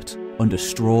desert under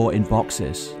straw in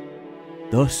boxes.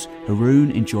 Thus,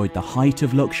 Harun enjoyed the height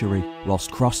of luxury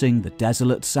whilst crossing the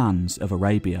desolate sands of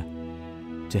Arabia.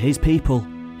 To his people,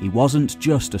 he wasn't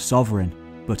just a sovereign,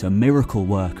 but a miracle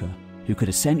worker who could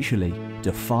essentially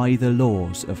defy the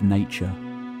laws of nature.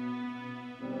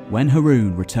 When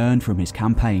Harun returned from his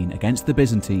campaign against the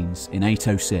Byzantines in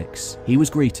 806, he was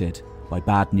greeted by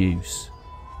bad news.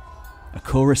 A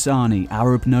Khorasani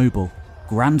Arab noble,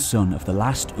 grandson of the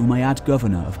last Umayyad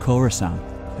governor of Khorasan,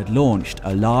 had launched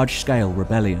a large-scale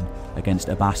rebellion against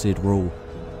Abbasid rule.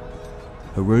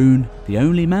 Harun, the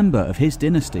only member of his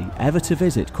dynasty ever to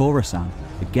visit Khorasan,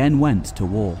 again went to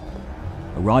war,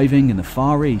 arriving in the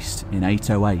Far East in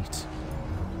 808.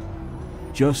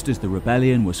 Just as the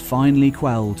rebellion was finally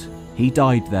quelled, he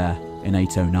died there in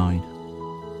 809.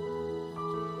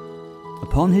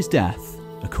 Upon his death,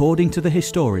 according to the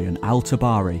historian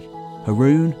Al-Tabari,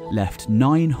 Harun left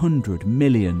 900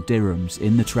 million dirhams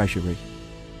in the treasury.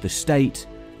 The state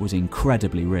was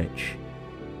incredibly rich.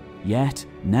 Yet,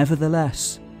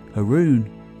 nevertheless, Harun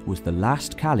was the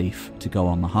last caliph to go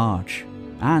on the Hajj,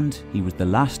 and he was the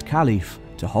last caliph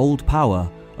to hold power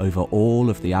over all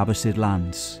of the Abbasid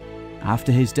lands.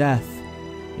 After his death,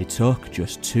 it took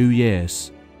just 2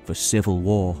 years for civil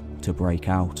war to break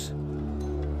out.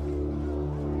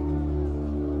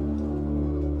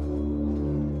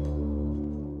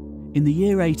 In the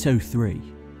year 803,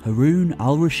 Harun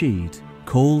al-Rashid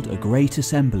called a great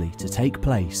assembly to take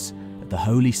place at the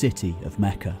holy city of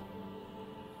Mecca.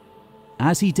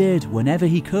 As he did whenever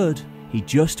he could, he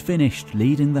just finished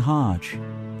leading the Hajj,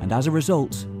 and as a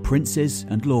result, princes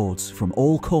and lords from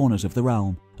all corners of the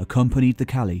realm accompanied the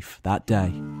Caliph that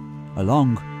day,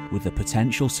 along with the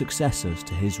potential successors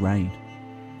to his reign.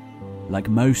 Like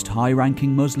most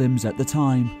high-ranking Muslims at the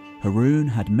time, Harun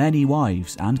had many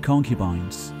wives and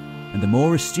concubines, and the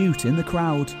more astute in the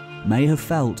crowd may have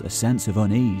felt a sense of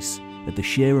unease at the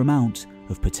sheer amount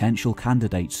of potential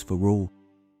candidates for rule.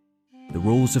 The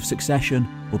rules of succession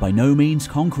were by no means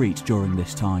concrete during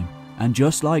this time, and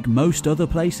just like most other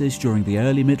places during the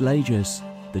early Middle Ages,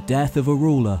 the death of a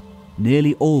ruler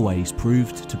nearly always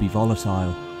proved to be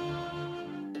volatile.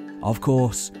 Of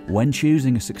course, when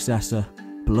choosing a successor,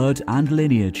 blood and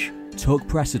lineage took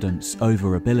precedence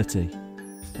over ability,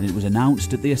 and it was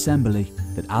announced at the assembly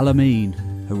that Al-Amin,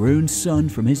 Harun's son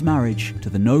from his marriage to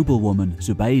the noblewoman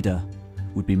Zubaydah,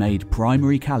 would be made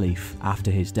primary caliph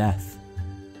after his death.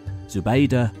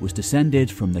 Zubaydah was descended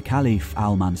from the Caliph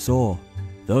Al-Mansur,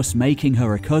 thus making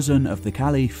her a cousin of the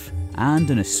Caliph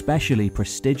and an especially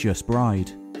prestigious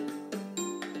bride.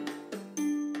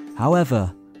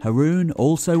 However, Harun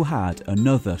also had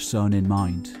another son in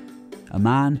mind, a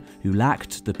man who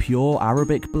lacked the pure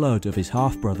Arabic blood of his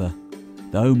half-brother,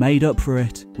 though made up for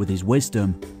it with his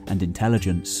wisdom and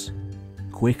intelligence,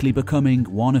 quickly becoming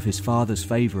one of his father's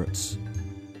favourites.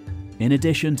 In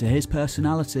addition to his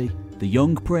personality, the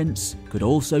young prince could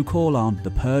also call on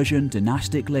the Persian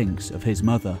dynastic links of his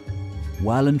mother,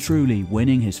 well and truly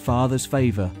winning his father's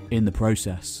favour in the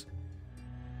process.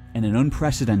 In an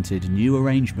unprecedented new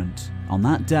arrangement, on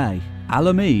that day,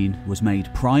 Al-Amin was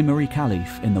made primary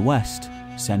caliph in the west,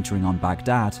 centering on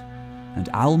Baghdad, and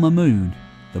Al-Mamun,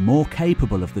 the more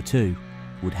capable of the two,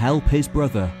 would help his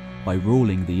brother by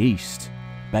ruling the east,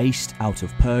 based out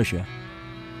of Persia.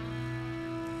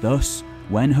 Thus,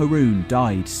 when Harun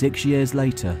died 6 years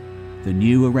later, the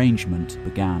new arrangement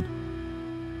began.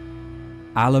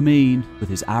 Al-Amin, with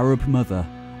his Arab mother,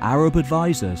 Arab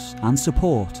advisors and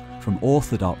support from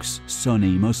Orthodox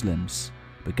Sunni Muslims,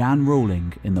 began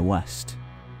ruling in the west.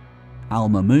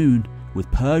 Al-Mamun, with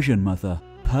Persian mother,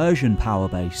 Persian power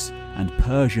base and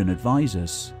Persian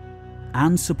advisors,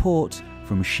 and support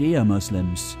from Shia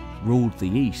Muslims, ruled the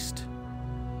east.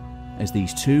 As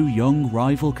these two young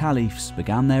rival caliphs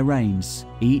began their reigns,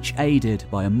 each aided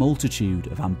by a multitude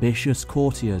of ambitious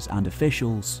courtiers and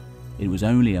officials, it was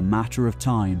only a matter of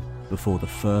time before the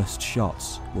first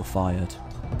shots were fired.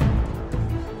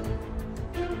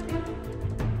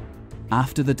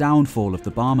 After the downfall of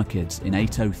the Barmakids in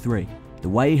 803, the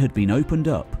way had been opened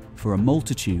up for a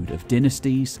multitude of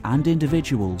dynasties and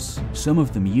individuals, some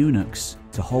of them eunuchs,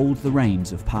 to hold the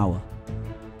reins of power.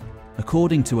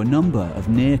 According to a number of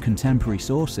near-contemporary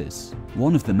sources,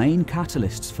 one of the main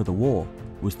catalysts for the war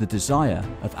was the desire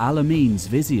of Al-Amin's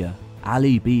vizier,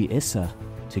 Ali b Issa,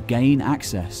 to gain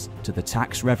access to the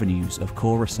tax revenues of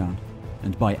Khorasan,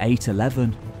 and by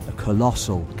 811, a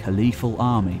colossal caliphal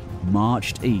army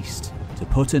marched east to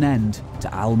put an end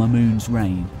to Al-Mamun's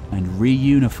reign and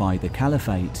reunify the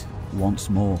caliphate once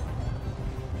more.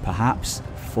 Perhaps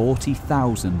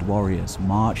 40,000 warriors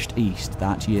marched east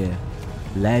that year,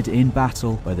 led in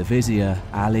battle by the vizier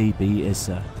Ali b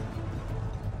Issa.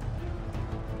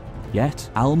 Yet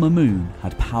Al-Mamun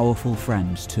had powerful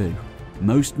friends too,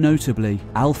 most notably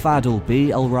Al-Fadl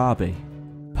b al-Rabi,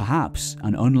 perhaps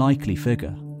an unlikely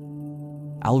figure.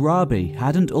 Al-Rabi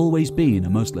hadn't always been a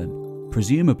Muslim,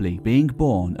 presumably being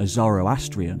born a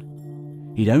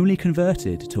Zoroastrian. He'd only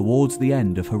converted towards the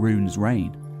end of Harun's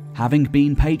reign, having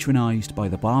been patronised by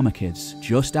the Barmakids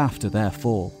just after their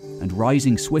fall, and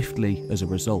rising swiftly as a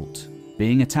result,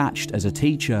 being attached as a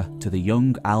teacher to the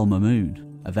young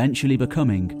Al-Mamun, eventually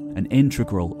becoming an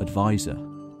integral advisor.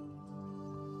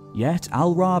 Yet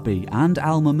Al-Rabi and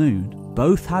Al-Mamun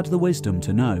both had the wisdom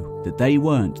to know that they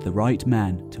weren't the right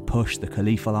men to push the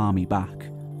caliphal army back.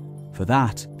 For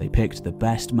that, they picked the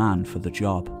best man for the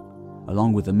job,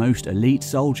 along with the most elite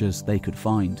soldiers they could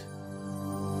find.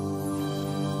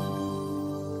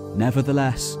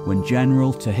 Nevertheless, when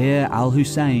General Tahir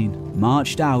al-Hussein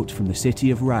marched out from the city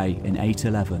of Ray in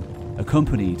 811,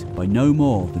 accompanied by no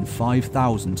more than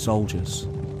 5,000 soldiers,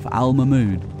 for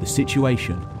Al-Mamun the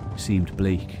situation seemed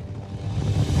bleak.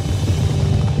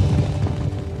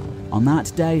 On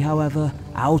that day, however,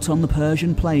 out on the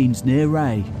Persian plains near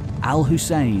Ray,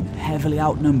 Al-Hussein, heavily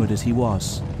outnumbered as he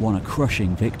was, won a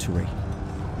crushing victory.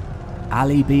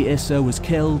 Ali b Issa was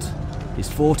killed, his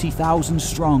 40,000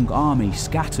 strong army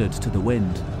scattered to the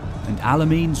wind, and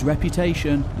Al-Amin's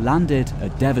reputation landed a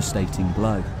devastating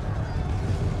blow.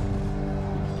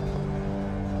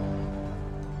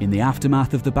 In the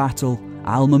aftermath of the battle,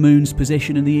 Al-Mamun's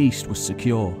position in the east was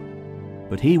secure,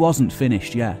 but he wasn't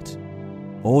finished yet.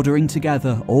 Ordering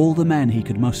together all the men he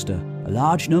could muster, a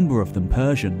large number of them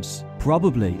Persians,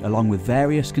 probably along with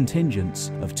various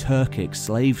contingents of Turkic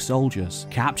slave soldiers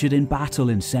captured in battle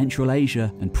in Central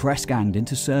Asia and press-ganged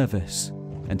into service,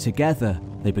 and together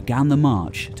they began the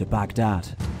march to Baghdad.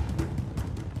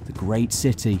 The great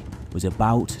city was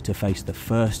about to face the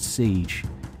first siege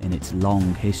in its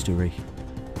long history.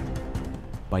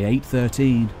 By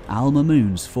 813,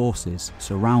 Al-Mamun's forces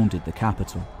surrounded the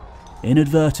capital,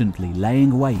 inadvertently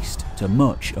laying waste to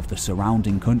much of the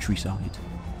surrounding countryside.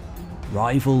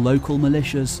 Rival local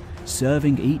militias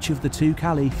serving each of the two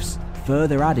caliphs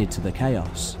further added to the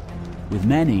chaos, with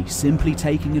many simply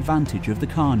taking advantage of the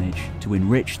carnage to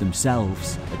enrich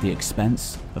themselves at the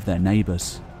expense of their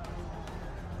neighbours.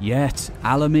 Yet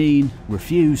Al-Amin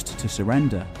refused to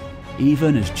surrender,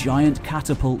 even as giant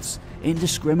catapults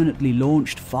indiscriminately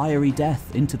launched fiery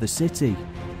death into the city.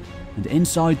 And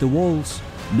inside the walls,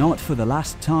 not for the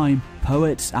last time,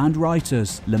 poets and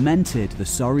writers lamented the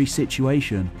sorry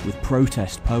situation with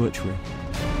protest poetry.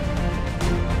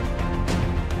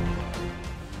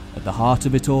 At the heart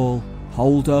of it all,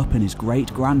 holed up in his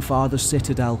great-grandfather's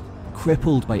citadel,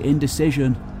 crippled by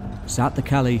indecision, sat the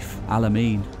Caliph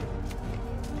Al-Amin.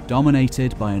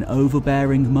 Dominated by an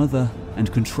overbearing mother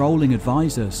and controlling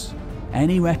advisors,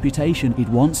 any reputation he'd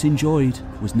once enjoyed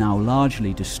was now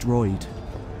largely destroyed.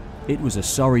 It was a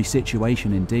sorry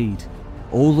situation indeed.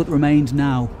 All that remained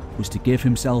now was to give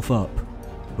himself up,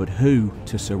 but who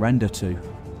to surrender to?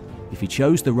 If he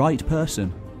chose the right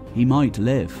person, he might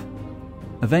live.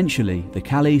 Eventually, the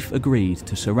Caliph agreed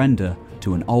to surrender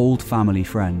to an old family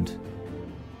friend.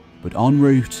 But en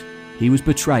route, he was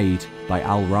betrayed by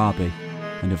Al-Rabi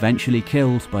and eventually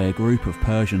killed by a group of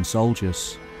Persian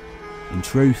soldiers. In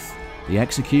truth, the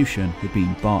execution had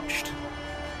been botched.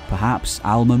 Perhaps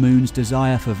Al-Mamun's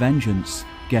desire for vengeance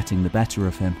getting the better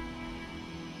of him.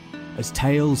 As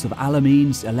tales of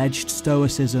Al-Amin's alleged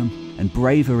stoicism and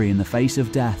bravery in the face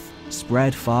of death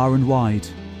spread far and wide,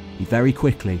 he very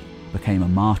quickly became a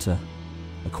martyr,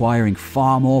 acquiring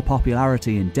far more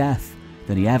popularity in death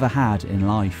than he ever had in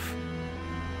life.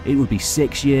 It would be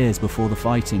 6 years before the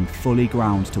fighting fully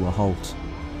ground to a halt.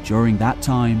 During that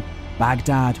time,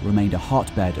 Baghdad remained a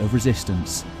hotbed of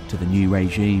resistance to the new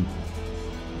regime.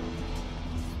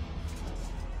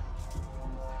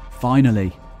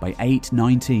 Finally, by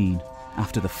 819,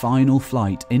 after the final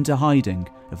flight into hiding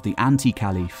of the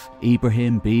anti-Caliph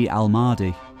Ibrahim B.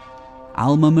 al-Mahdi,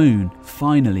 Al-Mamun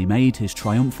finally made his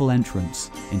triumphal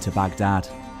entrance into Baghdad.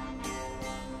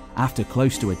 After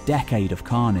close to a decade of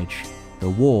carnage, the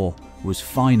war was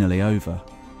finally over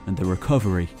and the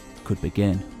recovery could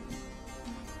begin.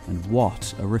 And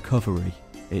what a recovery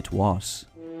it was.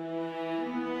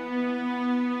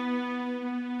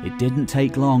 It didn't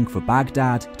take long for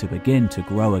Baghdad to begin to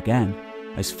grow again,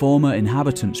 as former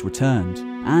inhabitants returned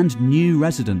and new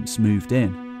residents moved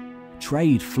in.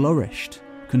 Trade flourished,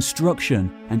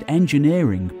 construction and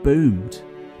engineering boomed,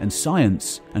 and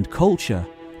science and culture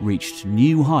reached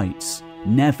new heights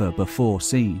never before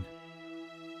seen.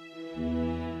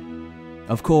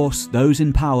 Of course, those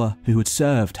in power who had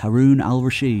served Harun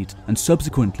al-Rashid and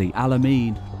subsequently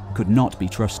Al-Amin could not be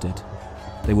trusted.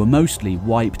 They were mostly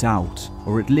wiped out,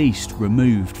 or at least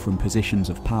removed from positions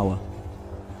of power.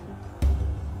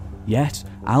 Yet,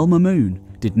 Al-Mamun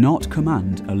did not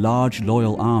command a large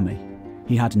loyal army.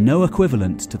 He had no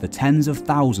equivalent to the tens of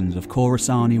thousands of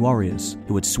Khorasani warriors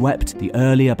who had swept the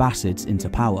early Abbasids into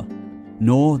power,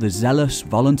 nor the zealous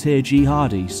volunteer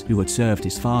jihadis who had served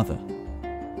his father.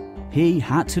 He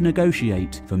had to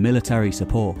negotiate for military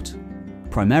support,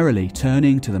 primarily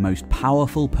turning to the most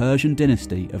powerful Persian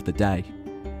dynasty of the day,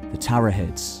 the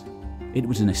Tarahids. It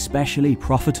was an especially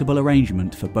profitable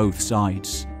arrangement for both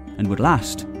sides, and would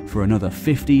last for another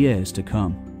 50 years to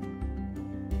come.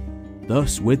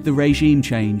 Thus, with the regime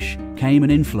change came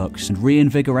an influx and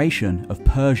reinvigoration of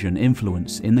Persian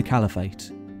influence in the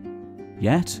Caliphate.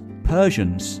 Yet,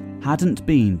 Persians hadn't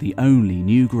been the only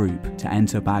new group to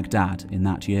enter Baghdad in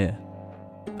that year.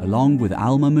 Along with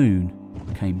Al-Mamun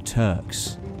came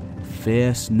Turks,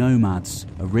 fierce nomads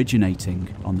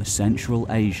originating on the Central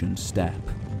Asian steppe.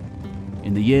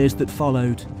 In the years that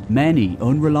followed, many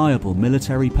unreliable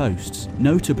military posts,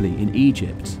 notably in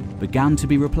Egypt, began to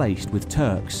be replaced with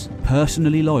Turks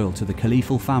personally loyal to the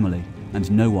Caliphal family and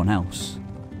no one else.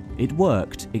 It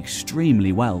worked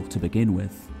extremely well to begin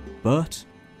with, but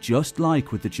just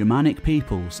like with the Germanic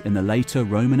peoples in the later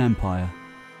Roman Empire,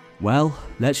 well,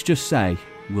 let's just say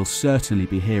we'll certainly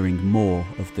be hearing more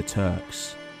of the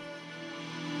Turks.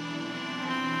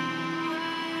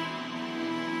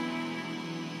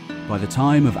 By the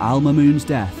time of Al-Mamun's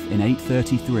death in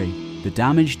 833, the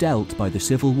damage dealt by the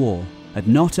civil war had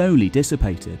not only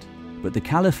dissipated, but the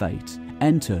Caliphate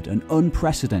entered an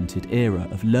unprecedented era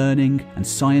of learning and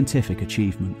scientific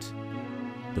achievement.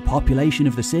 The population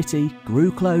of the city grew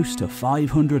close to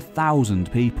 500,000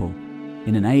 people.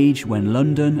 In an age when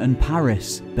London and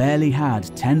Paris barely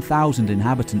had 10,000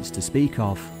 inhabitants to speak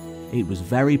of, it was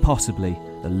very possibly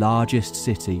the largest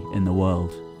city in the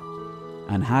world,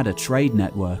 and had a trade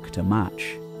network to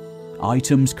match.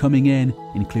 Items coming in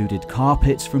included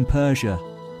carpets from Persia,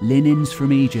 linens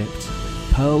from Egypt,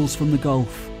 pearls from the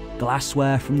Gulf,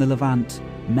 glassware from the Levant,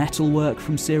 metalwork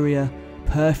from Syria,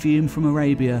 perfume from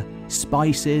Arabia,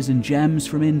 spices and gems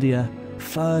from India,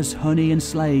 furs, honey and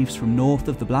slaves from north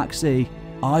of the Black Sea,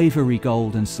 ivory,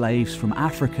 gold and slaves from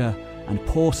Africa, and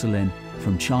porcelain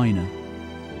from China.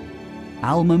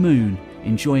 Al-Mamun,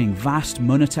 enjoying vast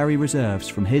monetary reserves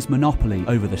from his monopoly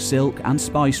over the silk and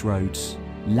spice roads,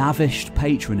 lavished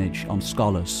patronage on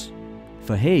scholars.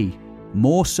 For he,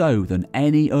 more so than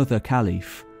any other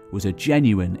caliph, was a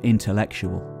genuine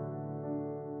intellectual.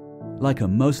 Like a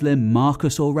Muslim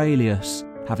Marcus Aurelius,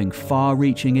 having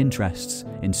far-reaching interests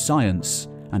in science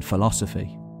and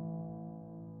philosophy.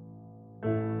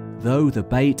 Though the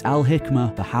Beit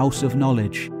al-Hikmah, the House of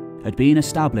Knowledge, had been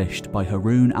established by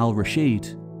Harun al-Rashid,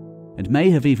 and may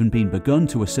have even been begun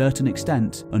to a certain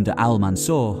extent under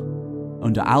al-Mansur,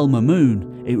 under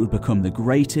al-Mamun it would become the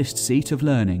greatest seat of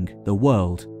learning the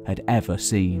world had ever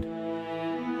seen.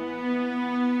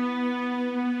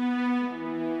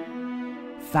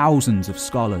 Thousands of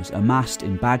scholars amassed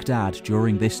in Baghdad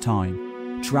during this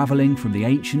time, travelling from the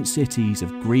ancient cities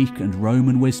of Greek and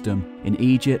Roman wisdom in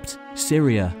Egypt,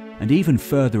 Syria, and even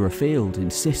further afield in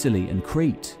Sicily and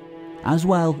Crete, as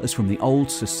well as from the old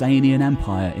Sasanian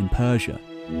Empire in Persia.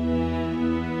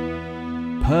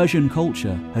 Persian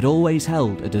culture had always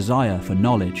held a desire for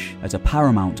knowledge as a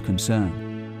paramount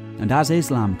concern, and as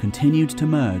Islam continued to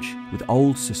merge with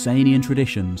old Sasanian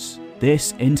traditions,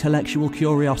 this intellectual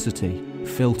curiosity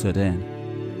filtered in.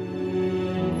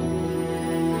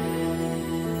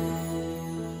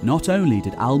 Not only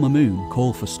did al-Mamun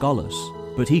call for scholars,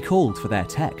 but he called for their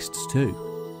texts too,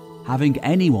 having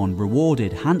anyone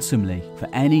rewarded handsomely for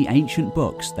any ancient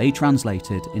books they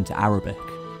translated into Arabic.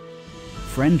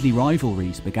 Friendly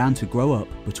rivalries began to grow up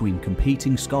between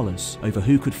competing scholars over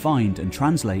who could find and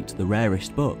translate the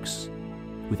rarest books,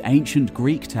 with ancient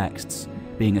Greek texts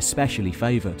being especially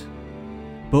favoured.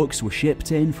 Books were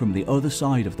shipped in from the other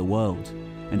side of the world,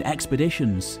 and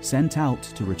expeditions sent out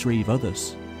to retrieve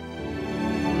others.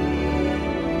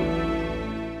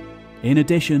 In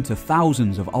addition to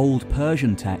thousands of old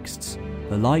Persian texts,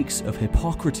 the likes of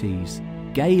Hippocrates,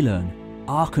 Galen,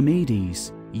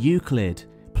 Archimedes, Euclid,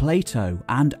 Plato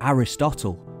and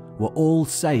Aristotle were all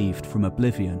saved from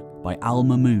oblivion by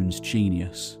al-Mamun's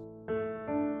genius.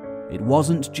 It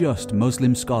wasn't just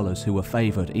Muslim scholars who were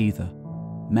favoured either.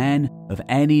 Men of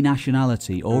any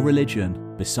nationality or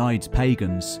religion besides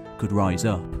pagans could rise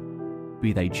up,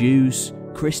 be they Jews,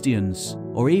 Christians,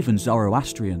 or even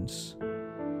Zoroastrians.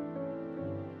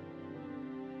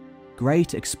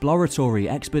 Great exploratory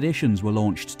expeditions were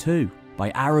launched too, by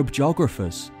Arab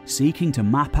geographers seeking to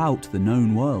map out the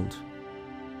known world.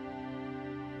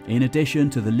 In addition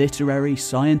to the literary,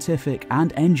 scientific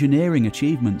and engineering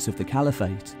achievements of the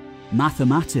Caliphate,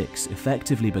 mathematics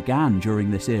effectively began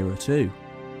during this era too,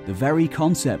 the very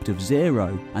concept of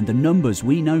zero and the numbers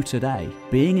we know today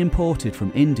being imported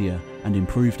from India and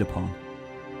improved upon,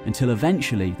 until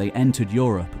eventually they entered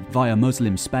Europe via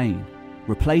Muslim Spain,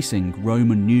 replacing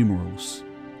Roman numerals,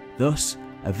 thus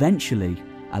eventually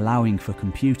allowing for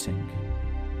computing.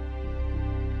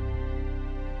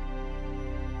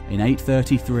 In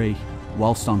 833,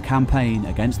 whilst on campaign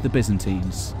against the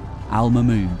Byzantines,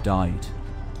 al-Mamun died.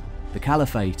 The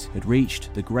Caliphate had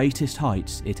reached the greatest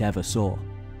heights it ever saw.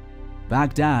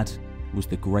 Baghdad was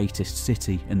the greatest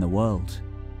city in the world.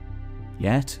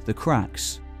 Yet the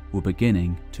cracks were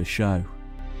beginning to show.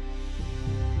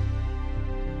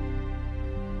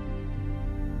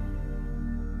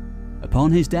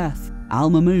 Upon his death,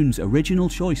 al-Mamun's original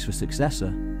choice for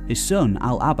successor, his son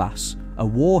al-Abbas, a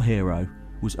war hero,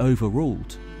 was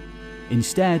overruled.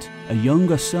 Instead, a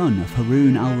younger son of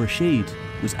Harun al-Rashid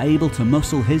was able to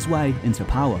muscle his way into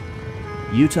power,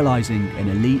 utilising an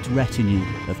elite retinue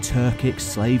of Turkic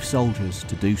slave soldiers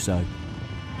to do so.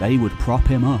 They would prop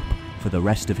him up for the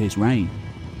rest of his reign,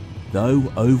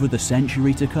 though over the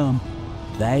century to come,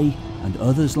 they and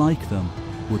others like them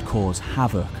would cause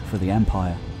havoc for the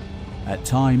empire, at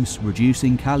times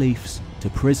reducing caliphs to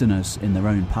prisoners in their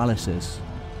own palaces.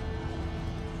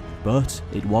 But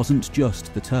it wasn't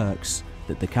just the Turks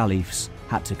that the caliphs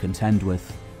had to contend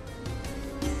with.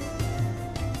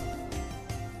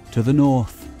 To the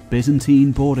north,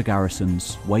 Byzantine border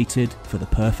garrisons waited for the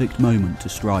perfect moment to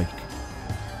strike.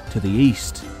 To the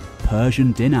east,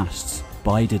 Persian dynasts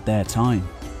bided their time.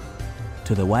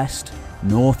 To the west,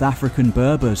 North African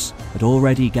Berbers had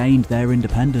already gained their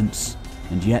independence,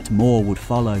 and yet more would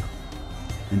follow.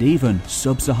 And even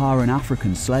sub-Saharan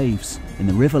African slaves in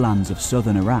the riverlands of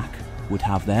southern Iraq would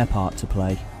have their part to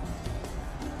play.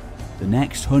 The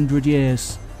next 100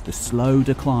 years, the slow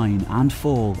decline and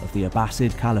fall of the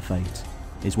Abbasid Caliphate,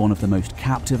 is one of the most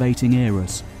captivating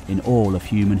eras in all of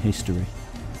human history.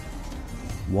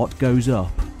 what goes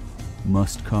up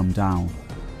must come down.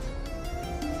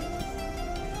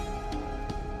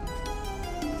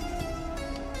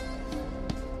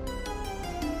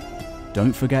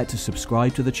 Don't forget to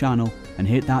subscribe to the channel and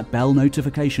hit that bell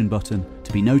notification button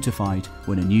to be notified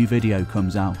when a new video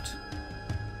comes out.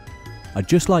 I'd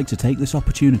just like to take this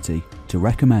opportunity to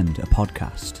recommend a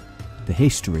podcast, The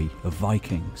History of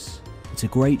Vikings. It's a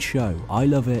great show, I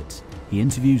love it. He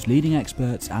interviews leading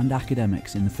experts and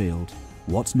academics in the field.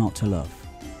 What's not to love?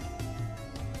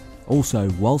 Also,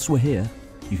 whilst we're here,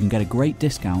 you can get a great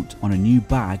discount on a new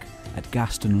bag at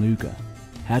Gaston Luger.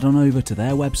 Head on over to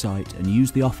their website and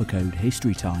use the offer code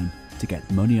HISTORYTIME to get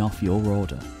money off your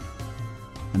order.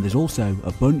 And there's also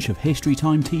a bunch of History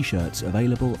Time t-shirts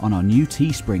available on our new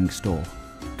Teespring store.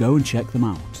 Go and check them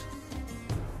out.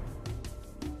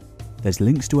 There's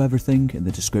links to everything in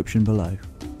the description below.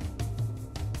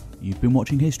 You've been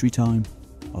watching History Time.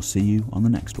 I'll see you on the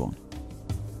next one.